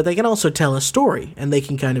violent, but they can also tell a story, and they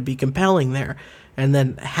can kind of be compelling there. And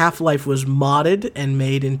then Half-Life was modded and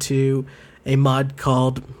made into a mod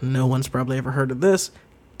called, no one's probably ever heard of this,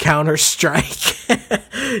 Counter-Strike.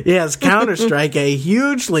 Yes, Counter-Strike, a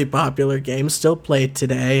hugely popular game, still played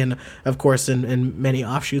today, and of course in many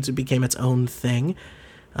offshoots it became its own thing.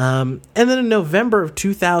 And then in November of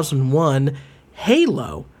 2001,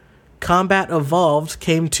 Halo Combat Evolved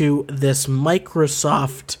came to this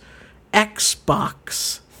Microsoft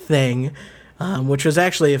Xbox thing, which was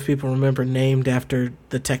actually, if people remember, named after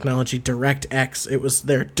the technology DirectX. It was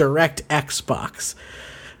their Direct Xbox.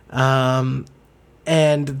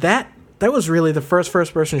 And that was really the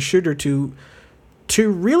first-person shooter to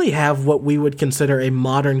really have what we would consider a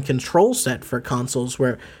modern control set for consoles,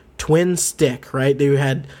 where twin stick, right? You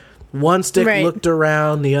had one stick looked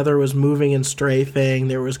around, the other was moving and strafing,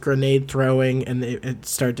 there was grenade throwing, and it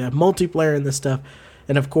started to have multiplayer and this stuff.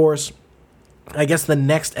 And of course, I guess the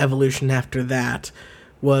next evolution after that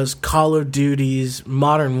was Call of Duty's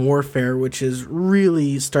Modern Warfare, which has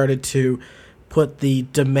really started to put the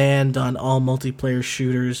demand on all multiplayer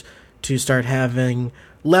shooters to start having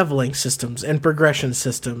leveling systems and progression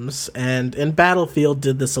systems. And Battlefield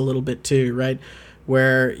did this a little bit too, right?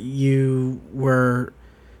 Where you were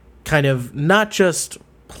kind of not just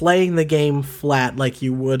playing the game flat like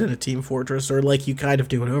you would in a Team Fortress or like you kind of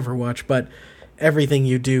do in Overwatch, but everything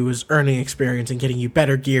you do is earning experience and getting you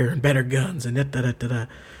better gear and better guns and da-da-da-da-da.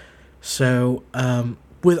 So,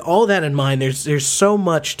 with all that in mind, there's so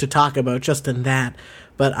much to talk about just in that.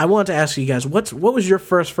 But I want to ask you guys, what was your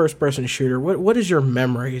first-person shooter? What is your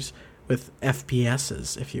memories with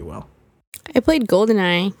FPSs, if you will? I played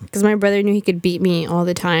GoldenEye because my brother knew he could beat me all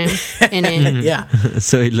the time in it. Yeah.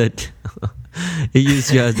 So he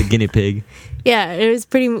used you as the guinea pig. Yeah, it was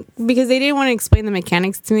because they didn't want to explain the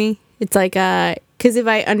mechanics to me. It's like, because if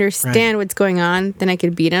I understand what's going on, then I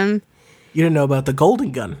could beat him. You didn't know about the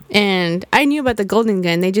Golden Gun. And I knew about the Golden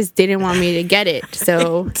Gun. They just didn't want me to get it.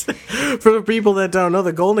 So, for the people that don't know,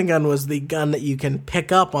 the Golden Gun was the gun that you can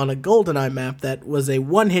pick up on a GoldenEye map that was a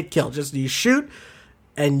one-hit kill. Just you shoot,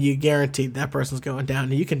 and you guaranteed that person's going down.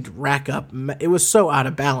 And you can rack up... It was so out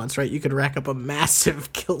of balance, right? You could rack up a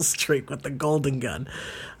massive kill streak with the Golden Gun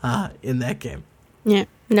in that game. Yeah.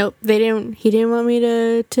 Nope. He didn't want me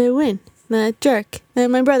to win. the jerk.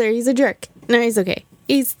 My brother, he's a jerk. No, he's okay.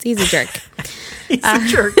 He's a jerk. He's a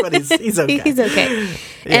jerk, but he's okay. He's okay.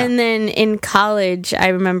 Yeah. And then in college, I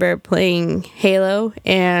remember playing Halo,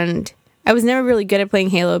 and I was never really good at playing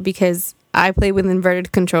Halo because I play with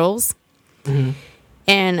inverted controls. Mm-hmm.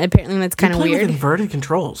 And apparently that's kind of weird. With inverted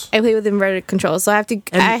controls. I play with inverted controls, so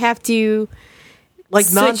I have to like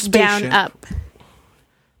switch down up.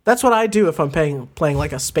 That's what I do if I'm playing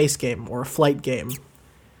like a space game or a flight game.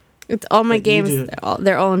 It's all my games.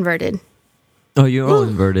 They're all inverted. Oh, you're all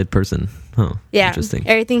inverted person. Huh. Yeah. Interesting.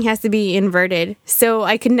 Everything has to be inverted. So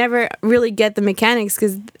I could never really get the mechanics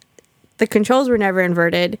because the controls were never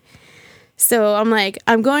inverted. So I'm like,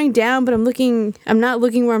 I'm going down, but I'm not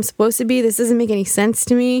looking where I'm supposed to be. This doesn't make any sense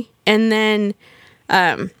to me. And then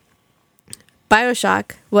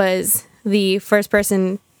BioShock was the first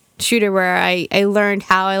person shooter where I learned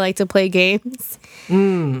how I like to play games.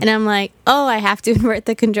 And I'm like, oh, I have to invert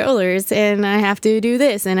the controllers, and I have to do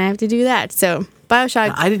this, and I have to do that. So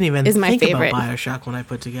BioShock I didn't even is my think favorite. about BioShock when I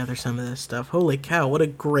put together some of this stuff. Holy cow, what a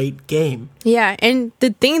great game. Yeah, and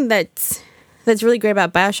the thing that's really great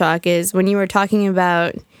about BioShock is when you were talking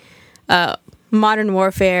about Modern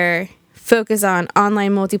Warfare, focus on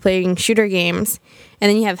online multiplayer shooter games, and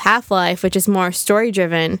then you have Half-Life, which is more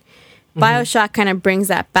story-driven. BioShock kind of brings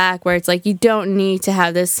that back where it's like you don't need to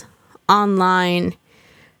have this online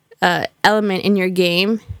element in your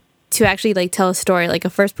game to actually like tell a story. Like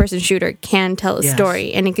a first-person shooter can tell a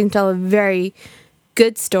story, and it can tell a very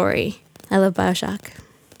good story. I love BioShock.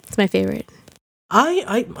 It's my favorite.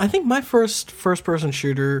 I think my first-person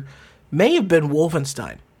shooter may have been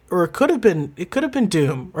Wolfenstein, or it could have been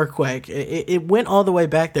Doom or Quake. It went all the way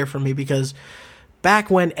back there for me because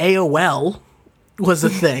back when AOL was a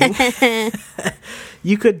thing,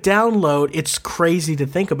 you could download. It's crazy to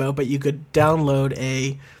think about, but you could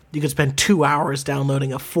you could spend 2 hours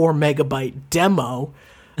downloading a 4 megabyte demo.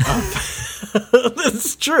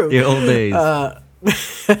 That's true. The old days.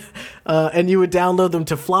 And you would download them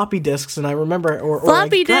to floppy disks, and I remember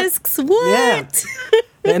floppy disks. What?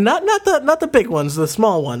 Yeah, and not the big ones, the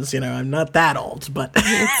small ones. I'm not that old, but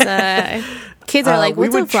kids are like,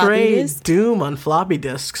 what's we a would floppy trade disk? Doom on floppy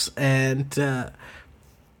disks, and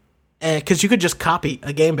because you could just copy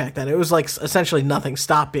a game back then, it was like essentially nothing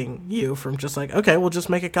stopping you from just like, okay, we'll just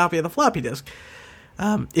make a copy of the floppy disk.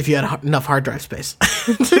 If you had enough hard drive space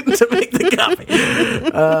to make the copy.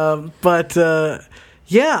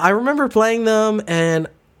 Yeah, I remember playing them, and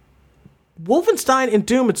Wolfenstein and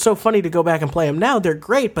Doom, it's so funny to go back and play them now. They're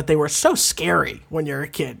great, but they were so scary when you're a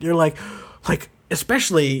kid. You're like,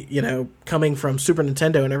 especially, coming from Super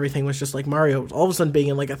Nintendo and everything was just like Mario, all of a sudden being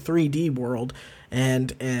in like a 3D world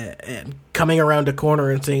and coming around a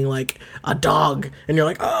corner and seeing like a dog, and you're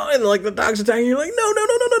like, oh, and like the dog's attacking, you're like, no.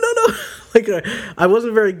 Like, I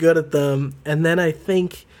wasn't very good at them. And then I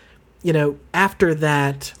think, after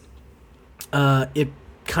that, it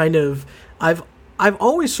kind of, I've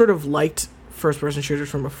always sort of liked first-person shooters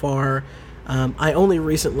from afar. I only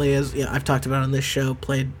recently, as I've talked about on this show,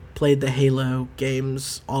 played the Halo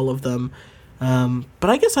games, all of them. But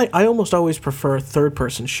I guess I almost always prefer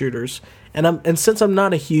third-person shooters. And since I'm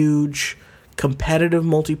not a huge competitive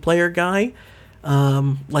multiplayer guy,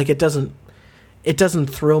 like it doesn't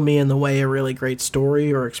thrill me in the way a really great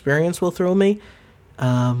story or experience will thrill me.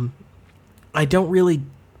 I don't really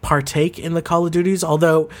partake in the Call of Duties,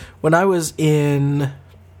 although when I was in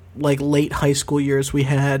like late high school years, we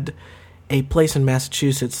had a place in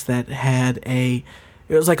Massachusetts that had it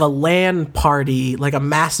was like a LAN party, like a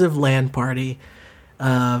massive LAN party.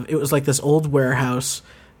 It was like this old warehouse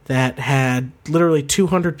that had literally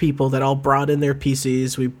 200 people that all brought in their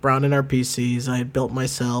PCs. We brought in our PCs. I had built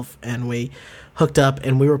myself, and we hooked up,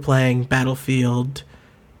 and we were playing Battlefield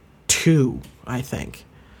 2, I think.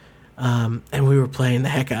 And we were playing the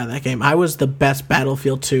heck out of that game. I was the best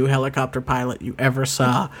Battlefield 2 helicopter pilot you ever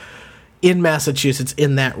saw in Massachusetts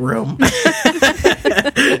in that room. But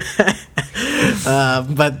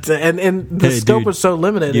the scope was so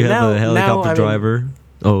limited. You and have a helicopter driver?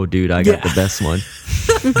 Oh, dude, I got the best one.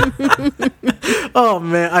 Oh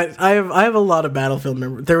man, I have a lot of Battlefield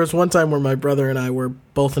memories. There was one time where my brother and I were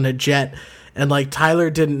both in a jet, and like Tyler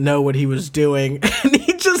didn't know what he was doing, and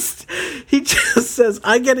he just says,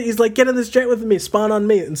 "I get it." He's like, "Get in this jet with me, spawn on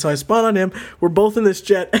me." And so I spawn on him. We're both in this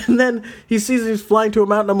jet, and then he sees he's flying to a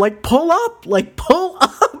mountain. I'm like, "Pull up!"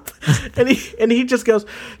 and he just goes,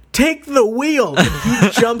 "Take the wheel!" And he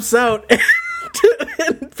jumps out.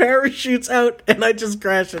 And parachutes out, and I just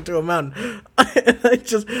crashed into a mountain. And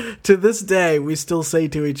to this day, we still say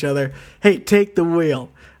to each other, "Hey, take the wheel."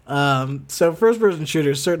 So first-person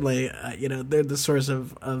shooters, certainly, they're the source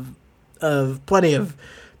of plenty of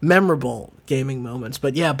memorable gaming moments.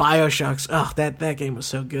 But yeah, BioShock's that game was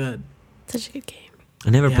so good. Such a good game. I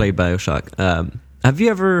never played BioShock. Have you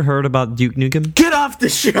ever heard about Duke Nukem? Get off the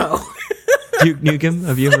show. Duke Nukem?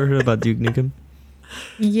 Have you ever heard about Duke Nukem?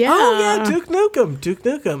 Yeah. Oh yeah, Duke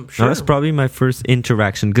Nukem. Sure. That was probably my first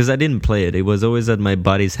interaction because I didn't play it. It was always at my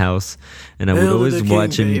buddy's house, and I would Hail always the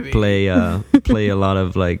watch king, him baby. play a lot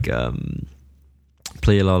of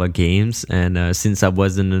play a lot of games. And since I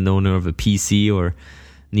wasn't an owner of a PC or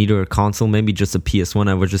neither a console, maybe just a PS1,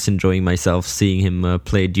 I was just enjoying myself seeing him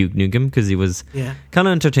play Duke Nukem because he was kind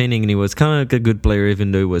of entertaining and he was kind of like a good player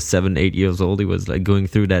even though he was 7-8 years old. He was like going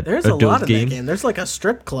through that There's a adult lot of game. that game. There's like a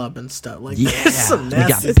strip club and stuff. Like Yeah. there's some We got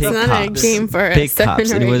nasty It's Pick not Cops. a game for a Pick 7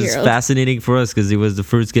 Cops. or It 8 was year old. fascinating for us because it was the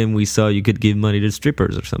first game we saw you could give money to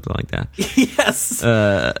strippers or something like that. Yes.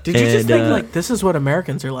 Did you just think like this is what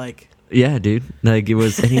Americans are like? Yeah, dude. Like it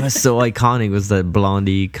was, and he was so iconic. It was that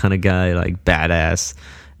blondie kind of guy, like badass.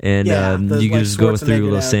 And Yeah, the, you could like, just go through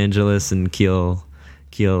Schwarzenegger Los out. Angeles and kill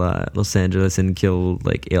Los Angeles and kill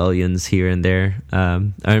like aliens here and there. I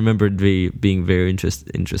remember it being very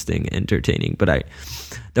interesting, entertaining. But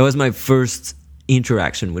that was my first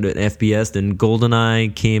interaction with an FPS. Then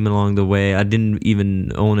GoldenEye came along the way. I didn't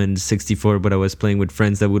even own an 64, but I was playing with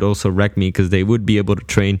friends that would also wreck me because they would be able to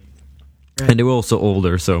train. Right. And they were also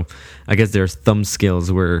older, so I guess their thumb skills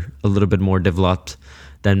were a little bit more developed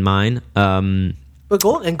than mine. But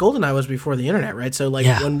GoldenEye was before the internet, right? So like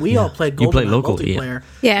Yeah, when we yeah. all played You played GoldenEye locally, multiplayer,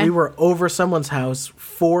 Yeah. we were over someone's house,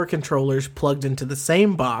 4 controllers plugged into the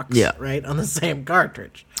same box, Yeah. right, on the same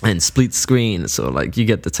cartridge. And split screen, so like you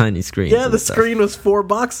get the tiny screen. Yeah, the screen was 4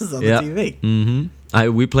 boxes on Yeah. the TV.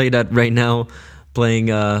 We play that right now, playing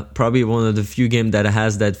probably one of the few games that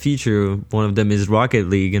has that feature. One of them is Rocket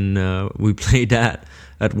League, and we play that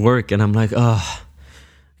at work. And I'm like,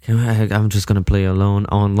 I'm just gonna play alone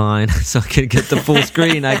online, so I can get the full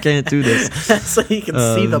screen. I can't do this. So you can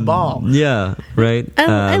see the ball. Yeah, right.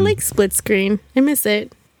 I like split screen. I miss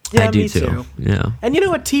it. Yeah, I do me too. Yeah. And you know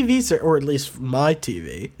what? TVs, or at least my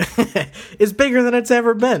TV, is bigger than it's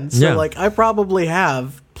ever been. So, Yeah. like, I probably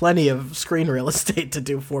have plenty of screen real estate to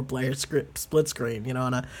do 4-player split screen,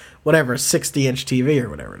 on a, 60-inch TV or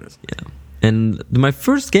whatever it is. Yeah. And my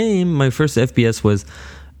first FPS was,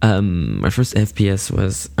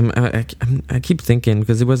 I keep thinking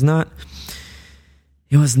because it was not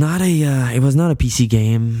a PC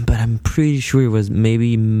game, but I'm pretty sure it was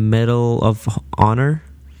maybe Medal of Honor.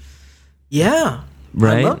 Yeah.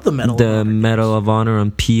 Right? I love the Medal of Honor Medal of Honor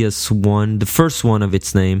on PS1, the first one of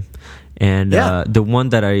its name. And the one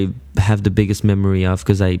that I have the biggest memory of,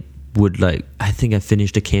 because I think I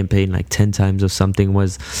finished the campaign like 10 times or something,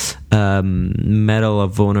 was Medal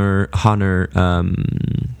of Honor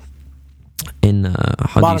in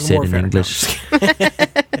how do you say it in English?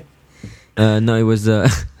 No, it was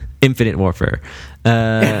Infinite Warfare.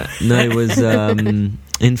 No, it was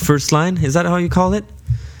in First Line. Is that how you call it?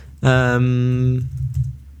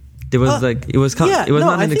 There was it was not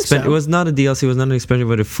an expansion. so. It was not a DLC. It was not an expansion,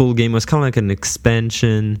 but a full game. It was kind of like an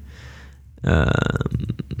expansion.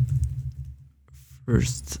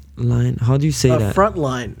 First Line. How do you say that? Front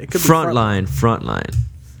line. It could be Front line.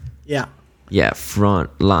 Yeah. Yeah,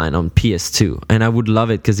 Front Line on PS2, and I would love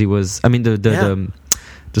it because it was. I mean, the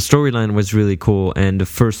storyline was really cool, and the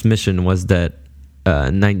first mission was that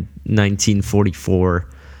 1944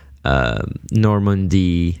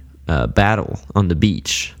 Normandy battle on the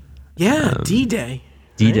beach. Yeah, D-Day.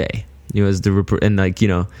 D-Day. Right? It was and it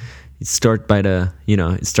start by the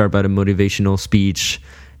motivational speech.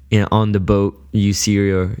 On the boat, you see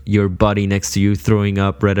your buddy next to you throwing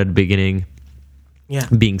up right at the beginning. Yeah,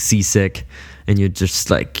 being seasick, and you're just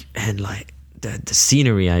like, and like the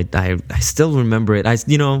scenery. I still remember it.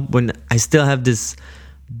 When I still have this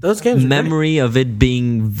those games memory of it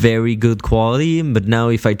being very good quality. But now,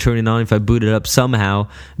 if I turn it on, if I boot it up somehow,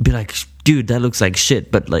 I'd be like, dude, that looks like shit.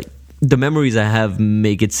 But like the memories I have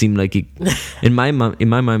make it seem like in my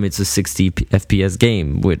mind, it's a 60 FPS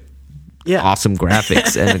game with awesome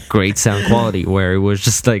graphics and a great sound quality. Where it was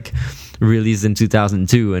just like released in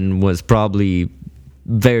 2002 and was probably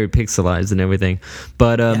very pixelized and everything,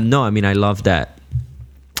 but no, I mean, I love that.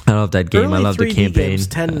 I love that game. Early I love the 3D campaign. Games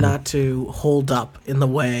tend not to hold up in the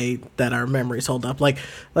way that our memories hold up. Like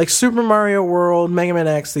Super Mario World, Mega Man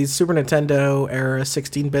X, these Super Nintendo era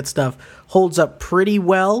 16-bit stuff holds up pretty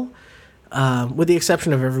well, with the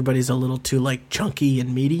exception of everybody's a little too like chunky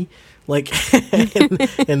and meaty. Like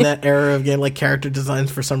in that era of game, like character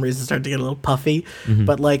designs for some reason start to get a little puffy.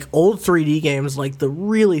 But like old 3D games, like the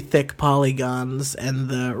really thick polygons and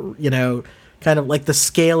the kind of like the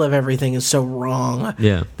scale of everything is so wrong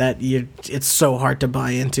that it's so hard to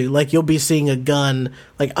buy into. Like you'll be seeing a gun,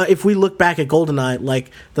 like if we look back at GoldenEye,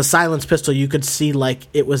 like the silenced pistol, you could see like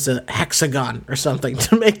it was a hexagon or something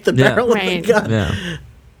to make the barrel of the gun. Yeah.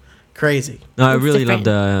 Crazy. No, I really loved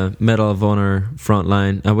the Medal of Honor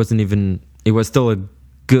Frontline. It was still a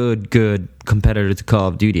good competitor to Call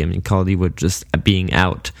of Duty. I mean, Call of Duty was just being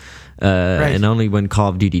out. And only when Call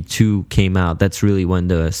of Duty 2 came out, that's really when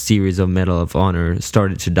the series of Medal of Honor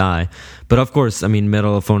started to die. But of course, I mean,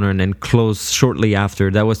 Medal of Honor, and then close shortly after,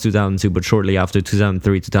 that was 2002, but shortly after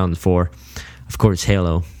 2003, 2004, of course,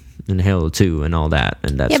 Halo and Halo 2 and all that.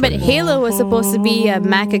 And that's but Halo was supposed to be a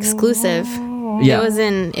Mac exclusive. Yeah.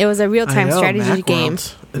 It was a real-time strategy game.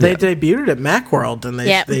 They debuted at Macworld, and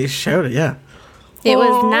they showed it, It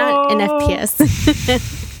was not an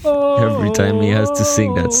FPS. Every time he has to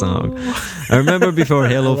sing that song. I remember before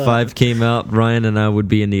Halo 5 came out, Ryan and I would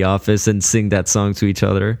be in the office and sing that song to each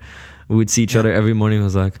other. We would see each other every morning. It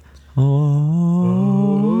was like,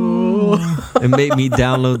 oh. It made me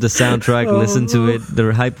download the soundtrack, listen to it.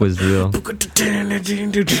 The hype was real.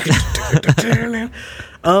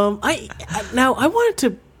 I wanted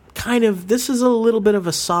to kind of, this is a little bit of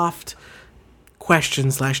a soft question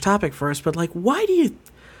 / topic for us, but like, why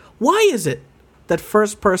is it that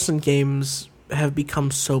first-person games have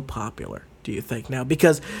become so popular, do you think, now?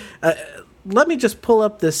 Because let me just pull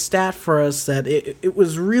up this stat for us that it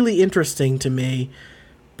was really interesting to me,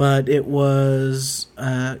 but it was...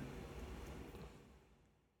 I'm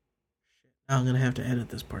going to have to edit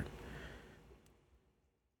this part.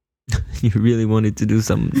 You really wanted to do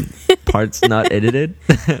some parts not edited?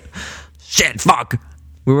 Shit, fuck!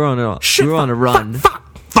 We were on a run. Fuck.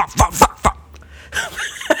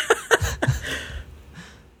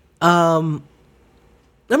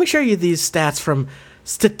 Let me show you these stats from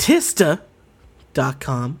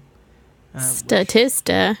Statista.com.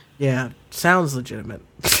 Statista? Sounds legitimate.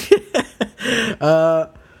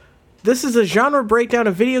 This is a genre breakdown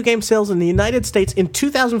of video game sales in the United States in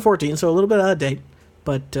 2014, so a little bit out of date,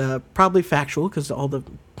 but probably factual because all the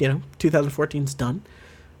 2014's done.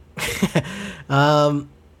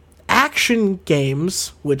 Action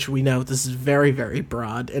games, which we know this is very, very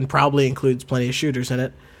broad and probably includes plenty of shooters in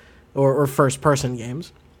it, or first-person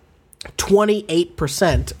games.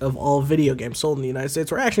 28% of all video games sold in the United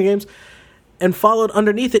States were action games, and followed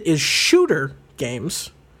underneath it is shooter games,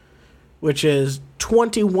 which is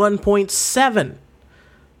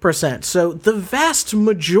 21.7%. So the vast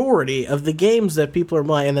majority of the games that people are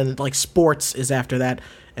playing, and then like sports is after that,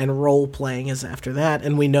 and role-playing is after that,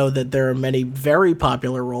 and we know that there are many very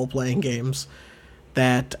popular role-playing games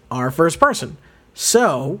that are first-person.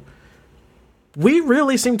 So we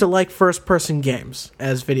really seem to like first-person games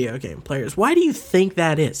as video game players. Why do you think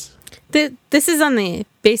that is? This is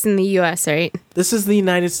based in the U.S., right? This is the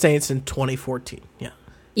United States in 2014, yeah.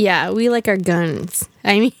 Yeah, we like our guns.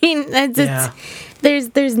 I mean,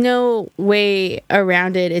 there's no way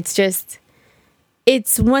around it. It's just,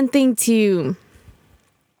 it's one thing to,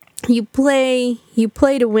 you play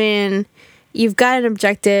to win. You've got an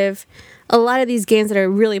objective. A lot of these games that are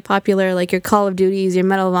really popular, like your Call of Duties, your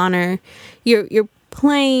Medal of Honor, you're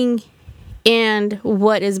playing and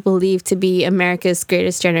what is believed to be America's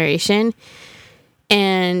greatest generation.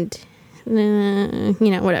 And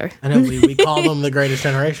whatever. I know we call them the greatest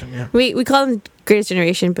generation. Yeah, we call them greatest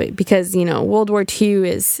generation, but because World War II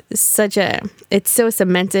is it's so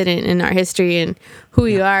cemented in our history and who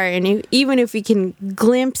we are, and even if we can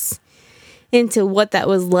glimpse into what that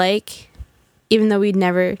was like, even though we'd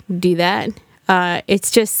never do that,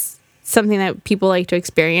 it's just something that people like to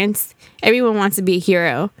experience. Everyone wants to be a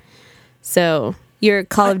hero, so your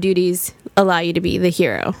Call of Duties allow you to be the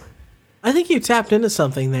hero. I think you tapped into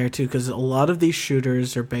something there, too, because a lot of these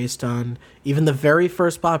shooters are based on, even the very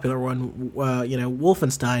first popular one,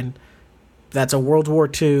 Wolfenstein, that's a World War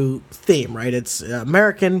II theme, right? It's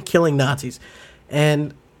American killing Nazis.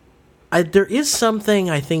 And there is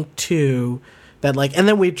something, I think, too, that, like, and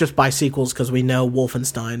then we just buy sequels because we know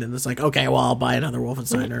Wolfenstein, and it's like, okay, well, I'll buy another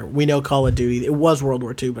Wolfenstein, or we know Call of Duty. It was World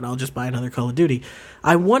War II, but I'll just buy another Call of Duty.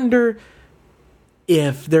 I wonder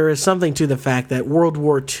if there is something to the fact that World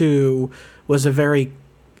War II was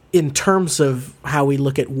in terms of how we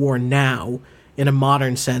look at war now, in a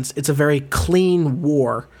modern sense, it's a very clean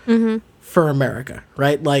war for America,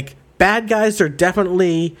 right? Like, bad guys are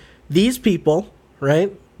definitely these people,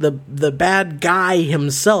 right? The bad guy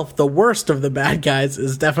himself, the worst of the bad guys,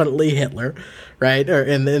 is definitely Hitler, right?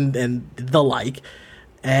 And the like.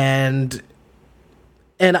 And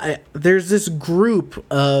there's this group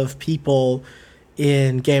of people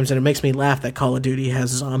in games, and it makes me laugh that Call of Duty has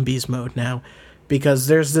zombies mode now, because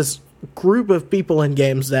there's this group of people in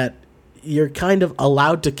games that you're kind of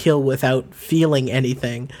allowed to kill without feeling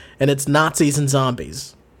anything, and it's Nazis and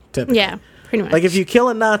zombies, typically. Yeah, pretty much. Like, if you kill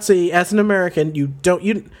a Nazi as an American,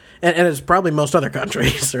 and it's probably most other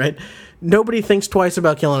countries, right? Nobody thinks twice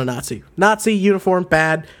about killing a Nazi. Nazi, uniform,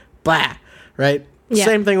 bad, blah, right? Yeah.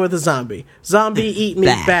 Same thing with a zombie. Zombie, eat me,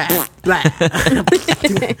 bad, blah.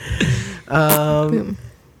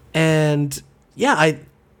 And, yeah,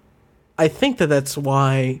 I think that's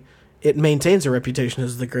why it maintains a reputation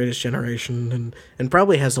as the greatest generation, and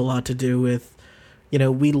probably has a lot to do with,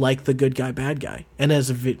 we like the good guy, bad guy, and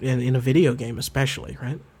in a video game especially,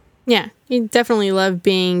 right? Yeah, you definitely love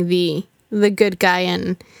being the good guy,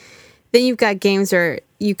 and then you've got games where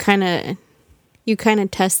you kind of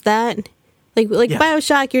test that, like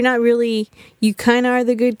BioShock. You're not really, you kind of are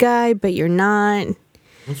the good guy, but you're not.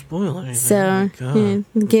 Don't spoil anything. So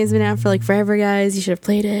the game's been out for like forever, guys. You should have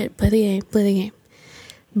played it. Play the game.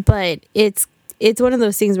 But it's one of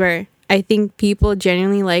those things where I think people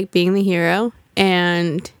genuinely like being the hero,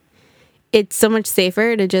 and it's so much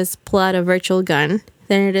safer to just pull out a virtual gun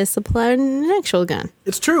than it is to pull out an actual gun.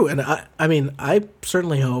 It's true, and I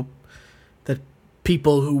certainly hope that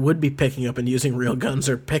people who would be picking up and using real guns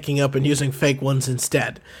are picking up and using fake ones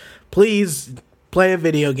instead. Please play a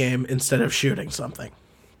video game instead of shooting something.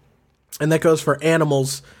 And that goes for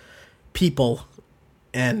animals, people,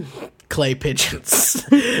 and clay pigeons.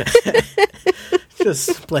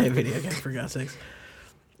 Just play a video game, for God's sakes.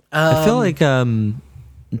 I feel like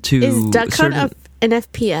is Duck Hunt an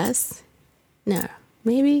FPS? No,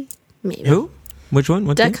 maybe. Who? Which one?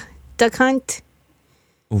 What Duck Hunt.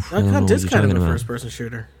 Oof, Duck Hunt is kind of a about. first-person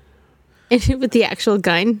shooter. With the actual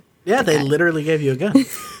gun. Yeah, they literally gave you a gun.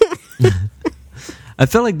 I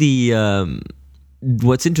feel like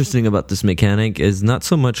what's interesting about this mechanic is not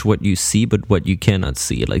so much what you see, but what you cannot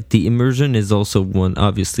see. Like, the immersion is also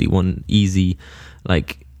one easy,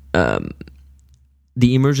 like,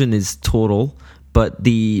 the immersion is total, but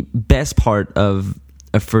the best part of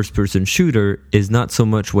a first-person shooter is not so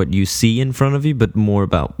much what you see in front of you, but more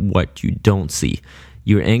about what you don't see.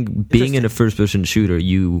 Being in a first-person shooter,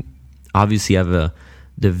 you obviously have the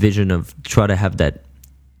vision of, try to have that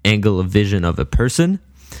angle of vision of a person,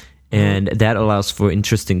 and that allows for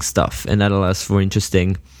interesting stuff, and that allows for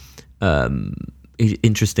interesting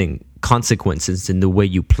consequences in the way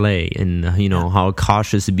you play, and how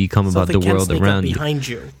cautious you become about the world around you. Behind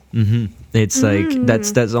you. Mm-hmm. It's like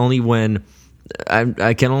that's only when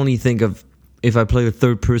I can only think of, if I play a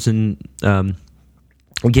third person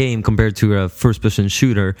game compared to a first person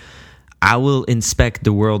shooter, I will inspect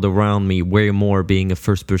the world around me way more being a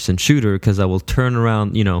first person shooter, because I will turn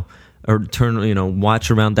around,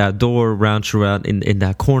 watch around that door, round around in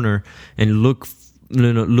that corner, and look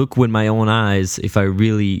with my own eyes if I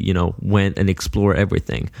really, went and explore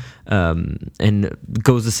everything. And it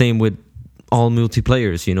goes the same with all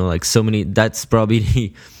multiplayers, like so many. That's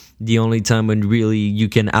probably the only time when really you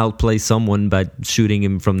can outplay someone by shooting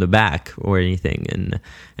him from the back or anything, and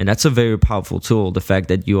that's a very powerful tool. The fact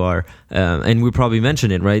that you are, and we probably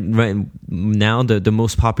mentioned it right now, the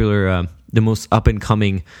most popular, the most up and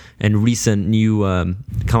coming and recent new kind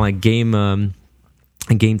of like game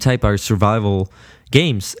type are survival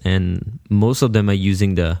games, and most of them are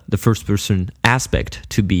using the first person aspect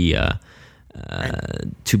to be a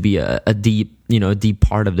deep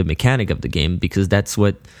part of the mechanic of the game, because that's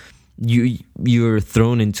what you're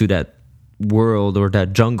thrown into, that world or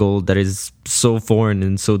that jungle that is so foreign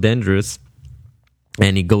and so dangerous,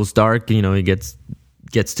 and it goes dark. It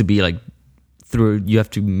gets to be like you have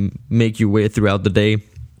to make your way throughout the day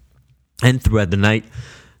and throughout the night,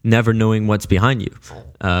 never knowing what's behind you.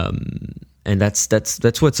 And that's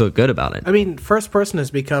what's so good about it. I mean, first person has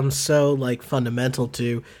become so like fundamental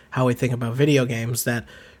to how we think about video games that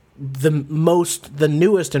the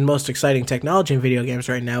newest and most exciting technology in video games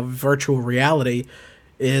right now, virtual reality,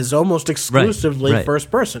 is almost exclusively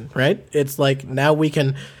first person, right? It's like now we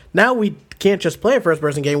can't just play a first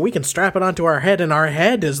person game, we can strap it onto our head, and our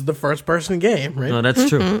head is the first person game, right? No, that's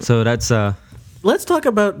true. So that's let's talk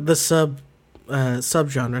about the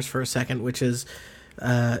subgenres for a second, which is we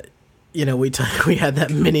had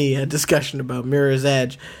that mini discussion about Mirror's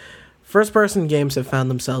Edge. First-person games have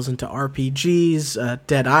found themselves into RPGs,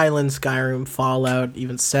 Dead Island, Skyrim, Fallout,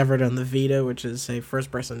 even Severed on the Vita, which is a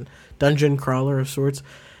first-person dungeon crawler of sorts.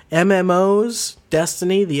 MMOs,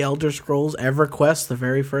 Destiny, The Elder Scrolls, EverQuest, the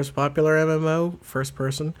very first popular MMO,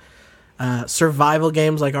 first-person. Survival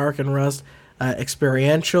games like Ark and Rust.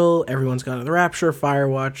 Experiential, Everyone's Gone to the Rapture,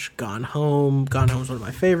 Firewatch, Gone Home. Gone Home is one of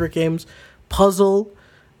my favorite games. Puzzle.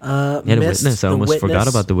 The Witness. I almost forgot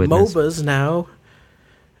about The Witness. MOBAs now.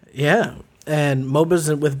 Yeah. and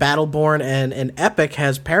MOBAs with Battleborn, and Epic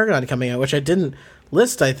has Paragon coming out, which I didn't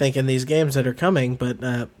list, I think, in these games that are coming, but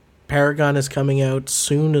Paragon is coming out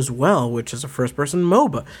soon as well, which is a first-person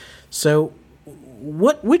MOBA. So,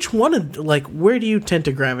 which one where do you tend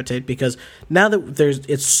to gravitate? Because now that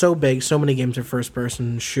it's so big, so many games are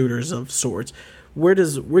first-person shooters of sorts. Where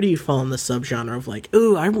do you fall in the subgenre of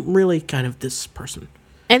ooh, I'm really kind of this person?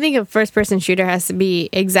 I think a first-person shooter has to be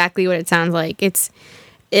exactly what it sounds like.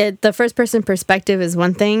 The first-person perspective is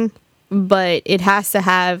one thing, but it has to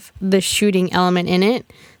have the shooting element in it.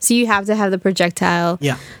 So you have to have the projectile.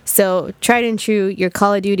 Yeah. So tried and true, your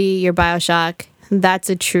Call of Duty, your BioShock, that's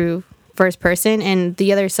a true first-person. And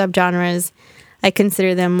the other subgenres, I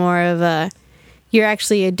consider them more of you're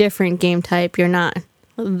actually a different game type. You're not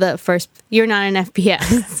you're not an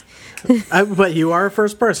FPS. But you are a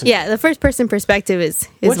first person. Yeah, the first person perspective is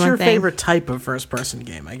What's one your thing. favorite type of first person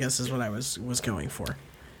game? I guess is what I was going for.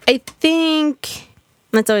 I think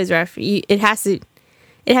that's always rough. It has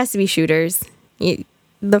to be shooters.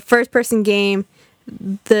 The first person game,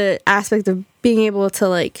 the aspect of being able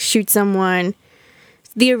to shoot someone,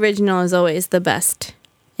 the original is always the best.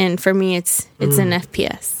 And for me, it's an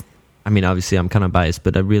FPS. I mean, obviously, I'm kind of biased,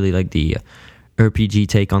 but I really like the RPG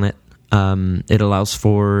take on it. It allows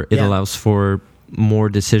for more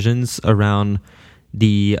decisions around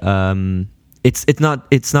the. It's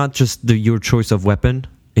not just your choice of weapon.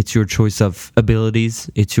 It's your choice of abilities.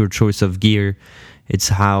 It's your choice of gear. It's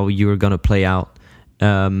how you're gonna play out.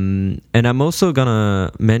 And I'm also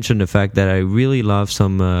gonna mention the fact that I really love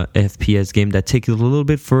some FPS game that take it a little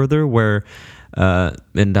bit further. Where,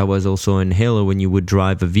 and that was also in Halo, when you would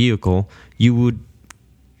drive a vehicle, you would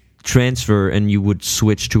transfer and you would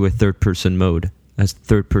switch to a third-person mode, as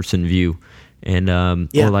third-person view, and or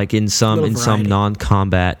in some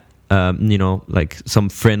non-combat, some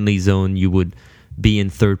friendly zone, you would be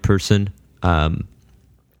in third person,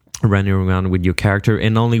 running around with your character,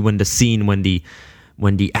 and only when the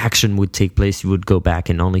action would take place, you would go back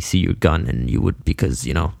and only see your gun, and you would, because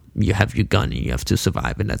you have your gun and you have to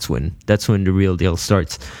survive, and that's when the real deal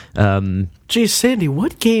starts. Geez, Sandy,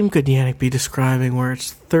 what game could Yannick be describing where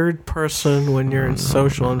it's third person when you're in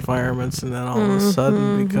social environments, and then all of a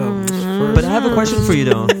sudden becomes first? But I have a question for you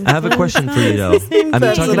though. I'm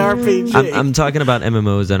talking an RPG. I'm talking about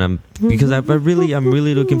MMOs, and because I'm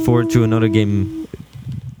really looking forward to another game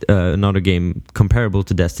comparable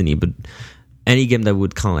to Destiny, but any game that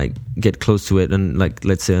would kind of get close to it, and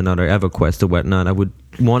let's say another EverQuest or whatnot, I would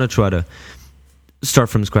want to try to start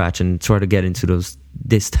from scratch and try to get into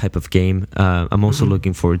this type of game. I'm also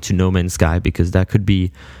looking forward to No Man's Sky, because that could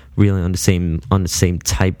be really on the same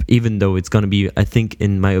type, even though it's going to be, I think,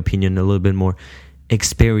 in my opinion, a little bit more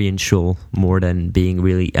experiential, more than being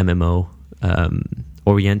really MMO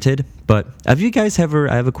oriented. But have you guys ever?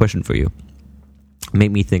 I have a question for you.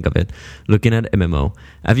 Make me think of it. Looking at MMO,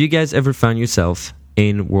 have you guys ever found yourself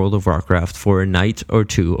in World of Warcraft for a night or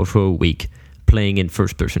two or for a week playing in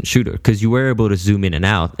first-person shooter? Because you were able to zoom in and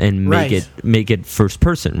out and make it first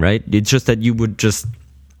person, right? It's just that you would just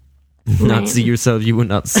not see yourself. You would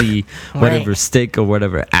not see whatever stick or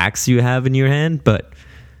whatever axe you have in your hand. But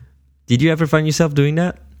did you ever find yourself doing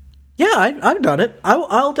that? Yeah, I've done it.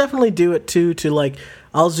 I'll definitely do it too.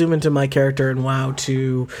 I'll zoom into my character in WoW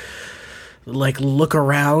to look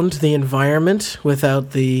around the environment without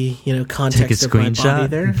the context of my body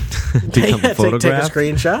there. Become a photograph. Take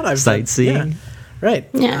a screenshot. Sightseeing. Right.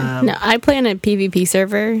 Yeah. No, I play on a PvP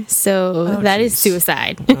server, so that is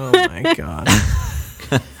suicide. Oh my god.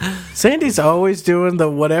 Sandy's always doing the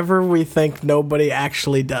whatever we think nobody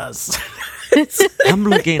actually does.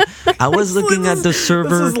 I was looking at the server.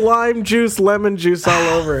 This is lime juice, lemon juice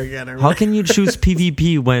all over again. How can you choose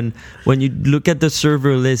PvP when you look at the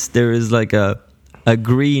server list, there is a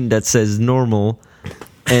green that says normal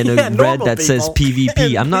and a red that says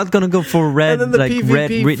PvP. I'm not gonna go for red, red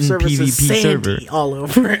written PvP server all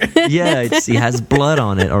over it. Yeah, it has blood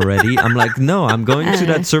on it already. I'm no, I'm going to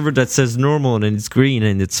that server that says normal and it's green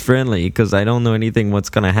and it's friendly, because I don't know anything what's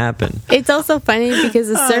gonna happen. It's also funny because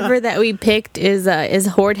the server that we picked is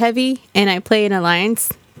horde heavy, and I play an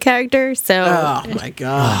alliance character. So oh my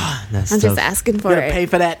god, I'm just asking for it. Pay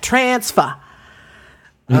for that transfer.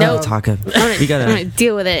 No, I'm gonna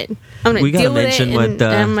deal with it. I'm gonna deal with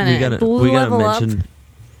it. We gotta mention.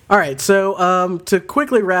 All right, so to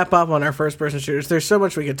quickly wrap up on our first-person shooters, there's so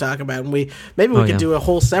much we could talk about, and we could do a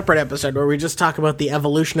whole separate episode where we just talk about the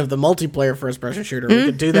evolution of the multiplayer first-person shooter. We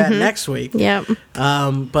could do that next week. Yep.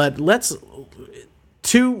 But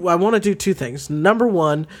I want to do two things. Number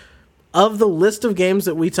one, of the list of games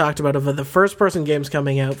that we talked about, of the first-person games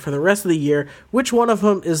coming out for the rest of the year, which one of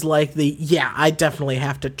them is like I definitely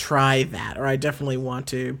have to try that, or I definitely want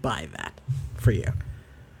to buy that for you?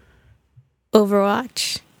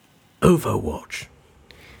 Overwatch.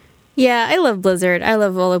 Yeah, I love Blizzard. I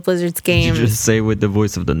love all of Blizzard's games. You just say with the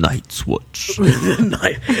voice of the Night's Watch. You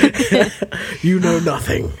know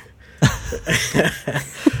nothing.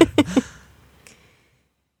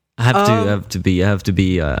 I have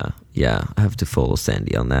to follow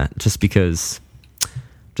Sandy on that, just because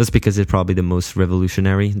it's probably the most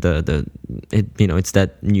revolutionary. It's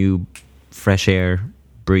that new fresh air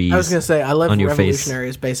breeze. I was gonna say, I love on your Revolutionary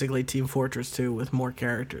face. is basically Team Fortress 2 with more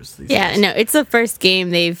characters. These Yeah, days. no, it's the first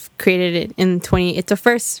game they've created it in 20. It's the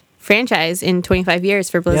first franchise in 25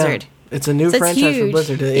 years for Blizzard. Yeah, it's a new So it's franchise for huge.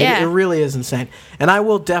 Blizzard. It Yeah. really is insane. And I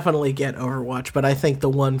will definitely get Overwatch, but I think the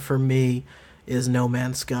one for me is No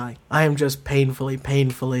Man's Sky. I am just painfully,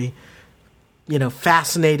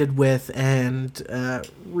 fascinated with, and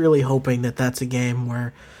really hoping that that's a game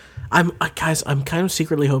where I'm kind of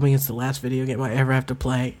secretly hoping it's the last video game I ever have to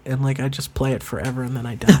play, and I just play it forever and then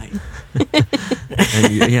I die. And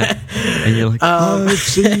you're like, I've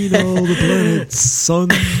seen all the planets, son.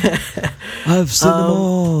 I've seen them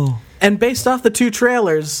all. And based off the 2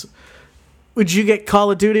 trailers, would you get Call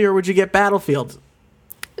of Duty or would you get Battlefield?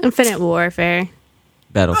 Infinite Warfare.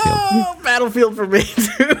 Battlefield. Oh, Battlefield for me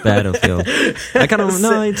too. Battlefield. I kind of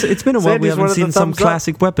know it's been a while. We Sandy's one haven't of the seen some thumbs up.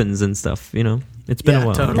 classic weapons and stuff. It's been a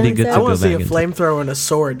while. Totally. It'd be good to I go want to see back a into. flamethrower and a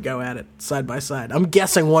sword go at it side by side. I'm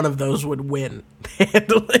guessing one of those would win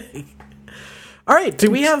handily. All right, do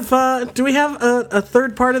we have a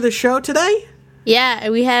third part of the show today? Yeah,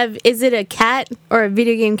 we have. Is it a cat or a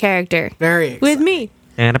video game character? Very exciting. With me.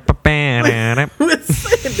 With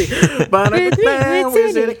Sandy.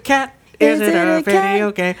 Is it a cat? Is it a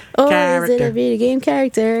video game Or character? is it a video game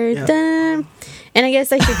character? Yeah. Dun. And I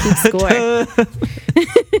guess I should keep score.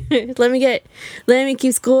 let me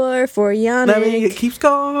keep score for Yannick. Let me keep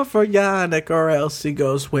score for Yannick, or else he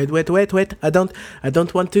goes, wait. I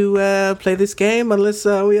don't want to play this game unless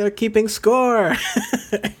we are keeping score.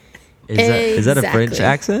 Is that a French Exactly.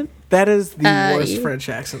 accent? That is the worst you- French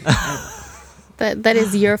accent. That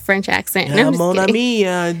is your French accent. No, I'm just Mon kidding. ami,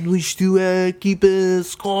 I wish to keep a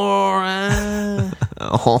score.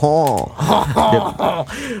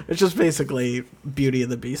 It's just basically Beauty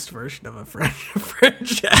and the Beast version of a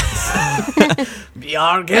French accent. Be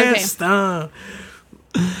our guest. I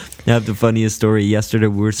have the funniest story. Yesterday,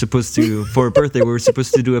 for a birthday, we were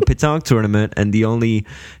supposed to do a pétanque tournament, and the only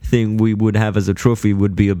thing we would have as a trophy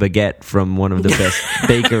would be a baguette from one of the best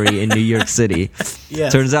bakery in New York City.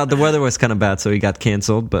 Yes. Turns out the weather was kind of bad, so it got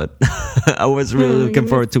canceled, but I was really looking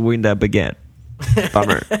forward to win that baguette.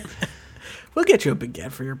 Bummer. We'll get you a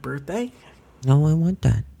baguette for your birthday. No, I want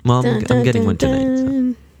that. Well, I'm getting one tonight.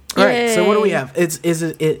 So. All right, so what do we Yay. have? Is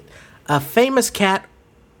it a famous cat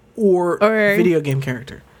or video game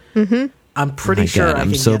character? Mm-hmm. I'm pretty sure I I'm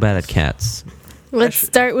can so get bad this. at cats. Let's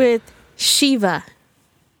start with Shiva.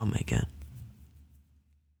 Oh my god.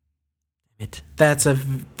 It. That's a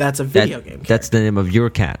video game character. That's the name of your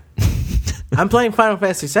cat. I'm playing Final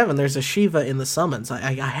Fantasy VII. There's a Shiva in the summons.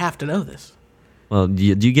 I have to know this. Well,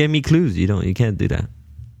 you gave me clues. You can't do that.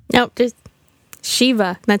 Nope, just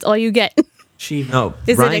Shiva. That's all you get. Shiva. No,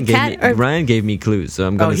 Is it a cat or- Ryan gave me clues, so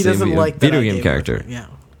I'm Oh, going to he say doesn't like that video I game gave character. it. Yeah,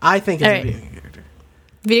 I think it's All a right. video game character.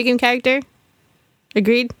 Video game character?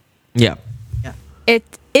 Agreed? Yeah. Yeah. It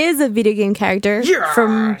is a video game character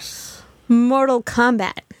from Mortal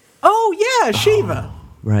Kombat. Oh yeah, Shiva.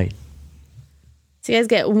 Right. So you guys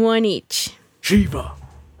get one each. Shiva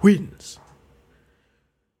wins.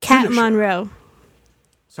 Cat Finisher. Monroe.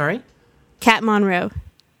 Sorry. Cat Monroe.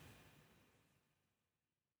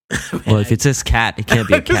 Well, if it says cat, it can't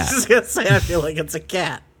be a I was cat. just gonna say, I feel like it's a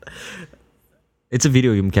cat. It's a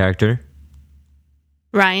video game character.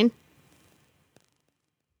 Ryan. I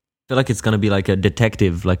feel like it's going to be like a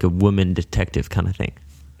detective, like a woman detective kind of thing.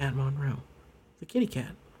 Cat Monroe, the kitty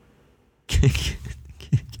cat.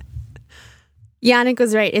 Yannick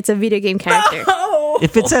was right. It's a video game character. Oh,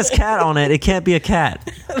 If it says cat on it, it can't be a cat.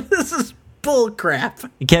 this is bull crap.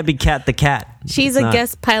 It can't be Cat the cat. She's It's a not.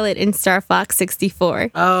 guest pilot in Star Fox 64.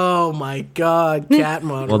 Oh my God, Cat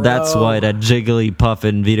Monroe. Well, that's why that jiggly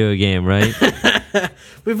puffin video game, right?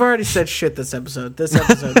 We've already said shit this episode. This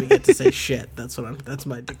episode we get to say shit. That's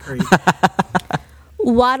my decree.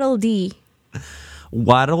 Waddle Dee.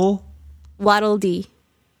 Waddle? Waddle Dee.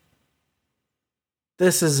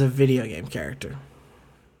 This is a video game character.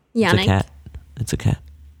 It's a Yannick. cat. It's a cat.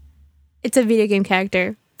 It's a video game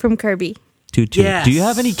character from Kirby. 2-2. Yes. Do you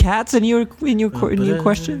have any cats in your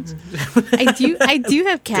questions? I do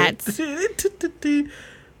have cats.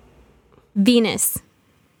 Venus.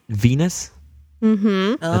 Venus?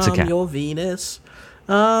 Mm-hmm. That's a cat. Your Venus.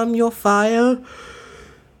 Your fire.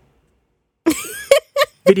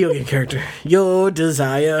 Video game character. Your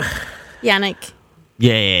desire. Yannick.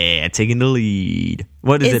 Yeah, taking the lead.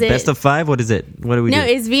 What is it? Best of 5? What is it? What do we do? No,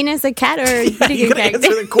 is Venus a cat or a video You game gotta character?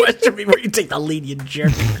 answer the question before you take the lead, you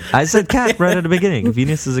jerk. I said cat right at the beginning.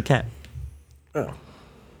 Venus is a cat. Oh.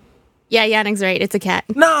 Yeah, Yannick's right. It's a cat.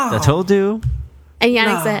 No. I told you. And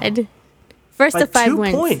Yannick said, first By of 5 2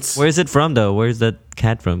 wins. points. Where is it from, though? Where's that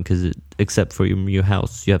cat from? Because except for your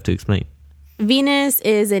house, you have to explain. Venus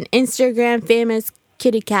is an Instagram famous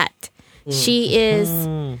kitty cat.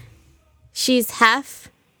 She's half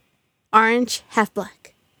orange, half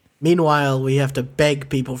black. Meanwhile, we have to beg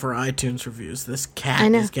people for iTunes reviews. This I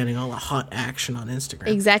cat know. is getting all the hot action on Instagram.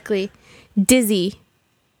 Exactly. Dizzy.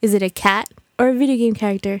 Is it a cat or a video game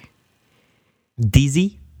character?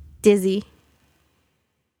 Dizzy? Dizzy.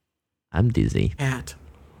 I'm dizzy. Cat.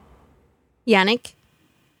 Yannick.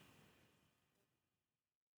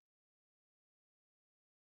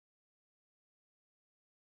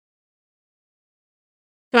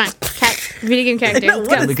 Come on, cat, video game character. know, Let's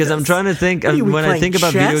what go. is- Because I'm trying to think What are you, when I playing think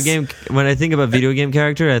about chess? when I think about video game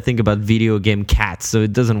character, I think about video game cats. So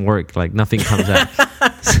it doesn't work. Like nothing comes out.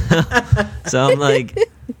 so I'm like,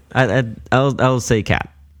 I'll say cat.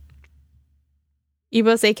 You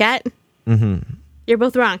both say cat? Mm-hmm. You're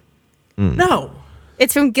both wrong. No.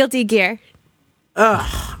 It's from Guilty Gear.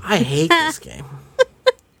 Ugh, I hate this game.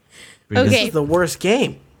 Okay. This is the worst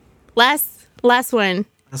game. Last one.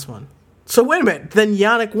 This one. So wait a minute. Then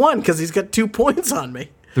Yannick won because he's got 2 points on me.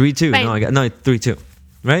 3-2. Fine. No, I got 3-2.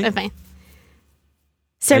 Right? Oh, fine.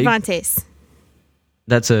 Cervantes.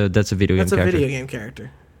 That's a video That's game a character. video game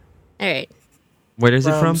character. All right. Where is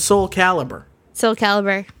it from? Soul Calibur. Soul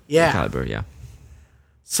Calibur. Yeah. Caliber, yeah.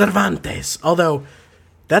 Cervantes. Although,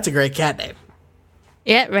 that's a great cat name.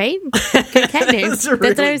 Yeah, right? Good cat name. That's That's a really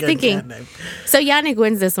what I was good thinking. cat name. So Yannick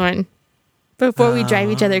wins this one before we drive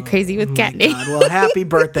each other crazy with cat names. God, well, happy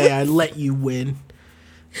birthday. I let you win.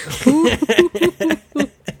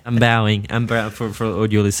 I'm bowing. I'm bowing for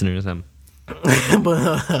audio listeners.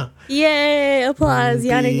 Yay! Applause.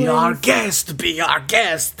 Yannick Be our wins. guest. Be our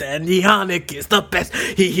guest. And Yannick is the best.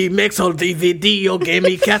 He makes all the video game.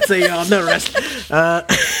 He can't say all the rest.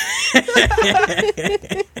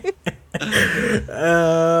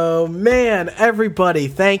 Oh, man. Everybody,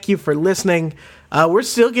 thank you for listening. We're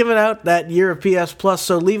still giving out that year of PS Plus,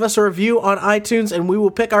 so leave us a review on iTunes, and we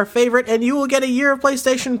will pick our favorite, and you will get a year of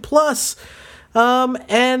PlayStation Plus.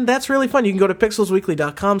 And that's really fun. You can go to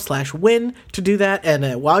pixelsweekly.com/win to do that.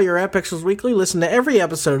 And while you're at Pixels Weekly, listen to every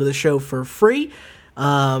episode of the show for free.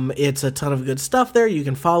 It's a ton of good stuff there. You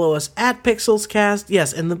can follow us at PixelsCast.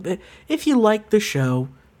 Yes, and if you like the show,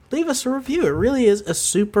 leave us a review. It really is a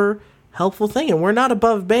super helpful thing. And we're not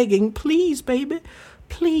above begging. Please, baby,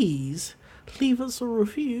 please leave us a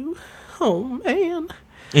review. Oh, man.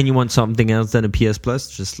 And you want something else than a PS Plus?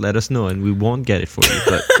 Just let us know, and we won't get it for you.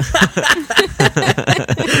 But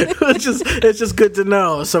it's just good to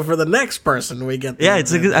know. So for the next person, we get yeah,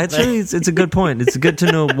 it's a good point. It's good to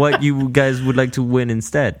know what you guys would like to win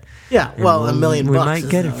instead. Yeah, well, $1 million we bucks might is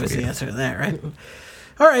get it always for the you. answer to that, right?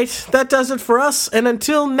 All right, that does it for us. And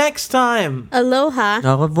until next time, Aloha.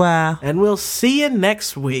 Au revoir. and we'll see you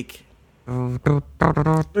next week. Dun, dun, dun,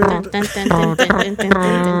 dun, dun, dun, dun, dun,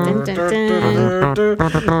 dun,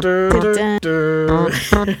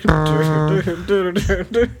 dun,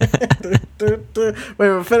 dun, dun. Wait,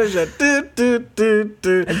 we'll finish it.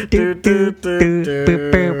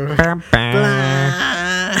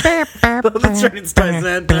 That's right, it's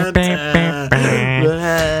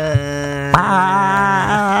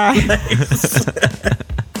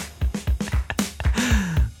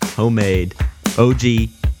Homemade. OG.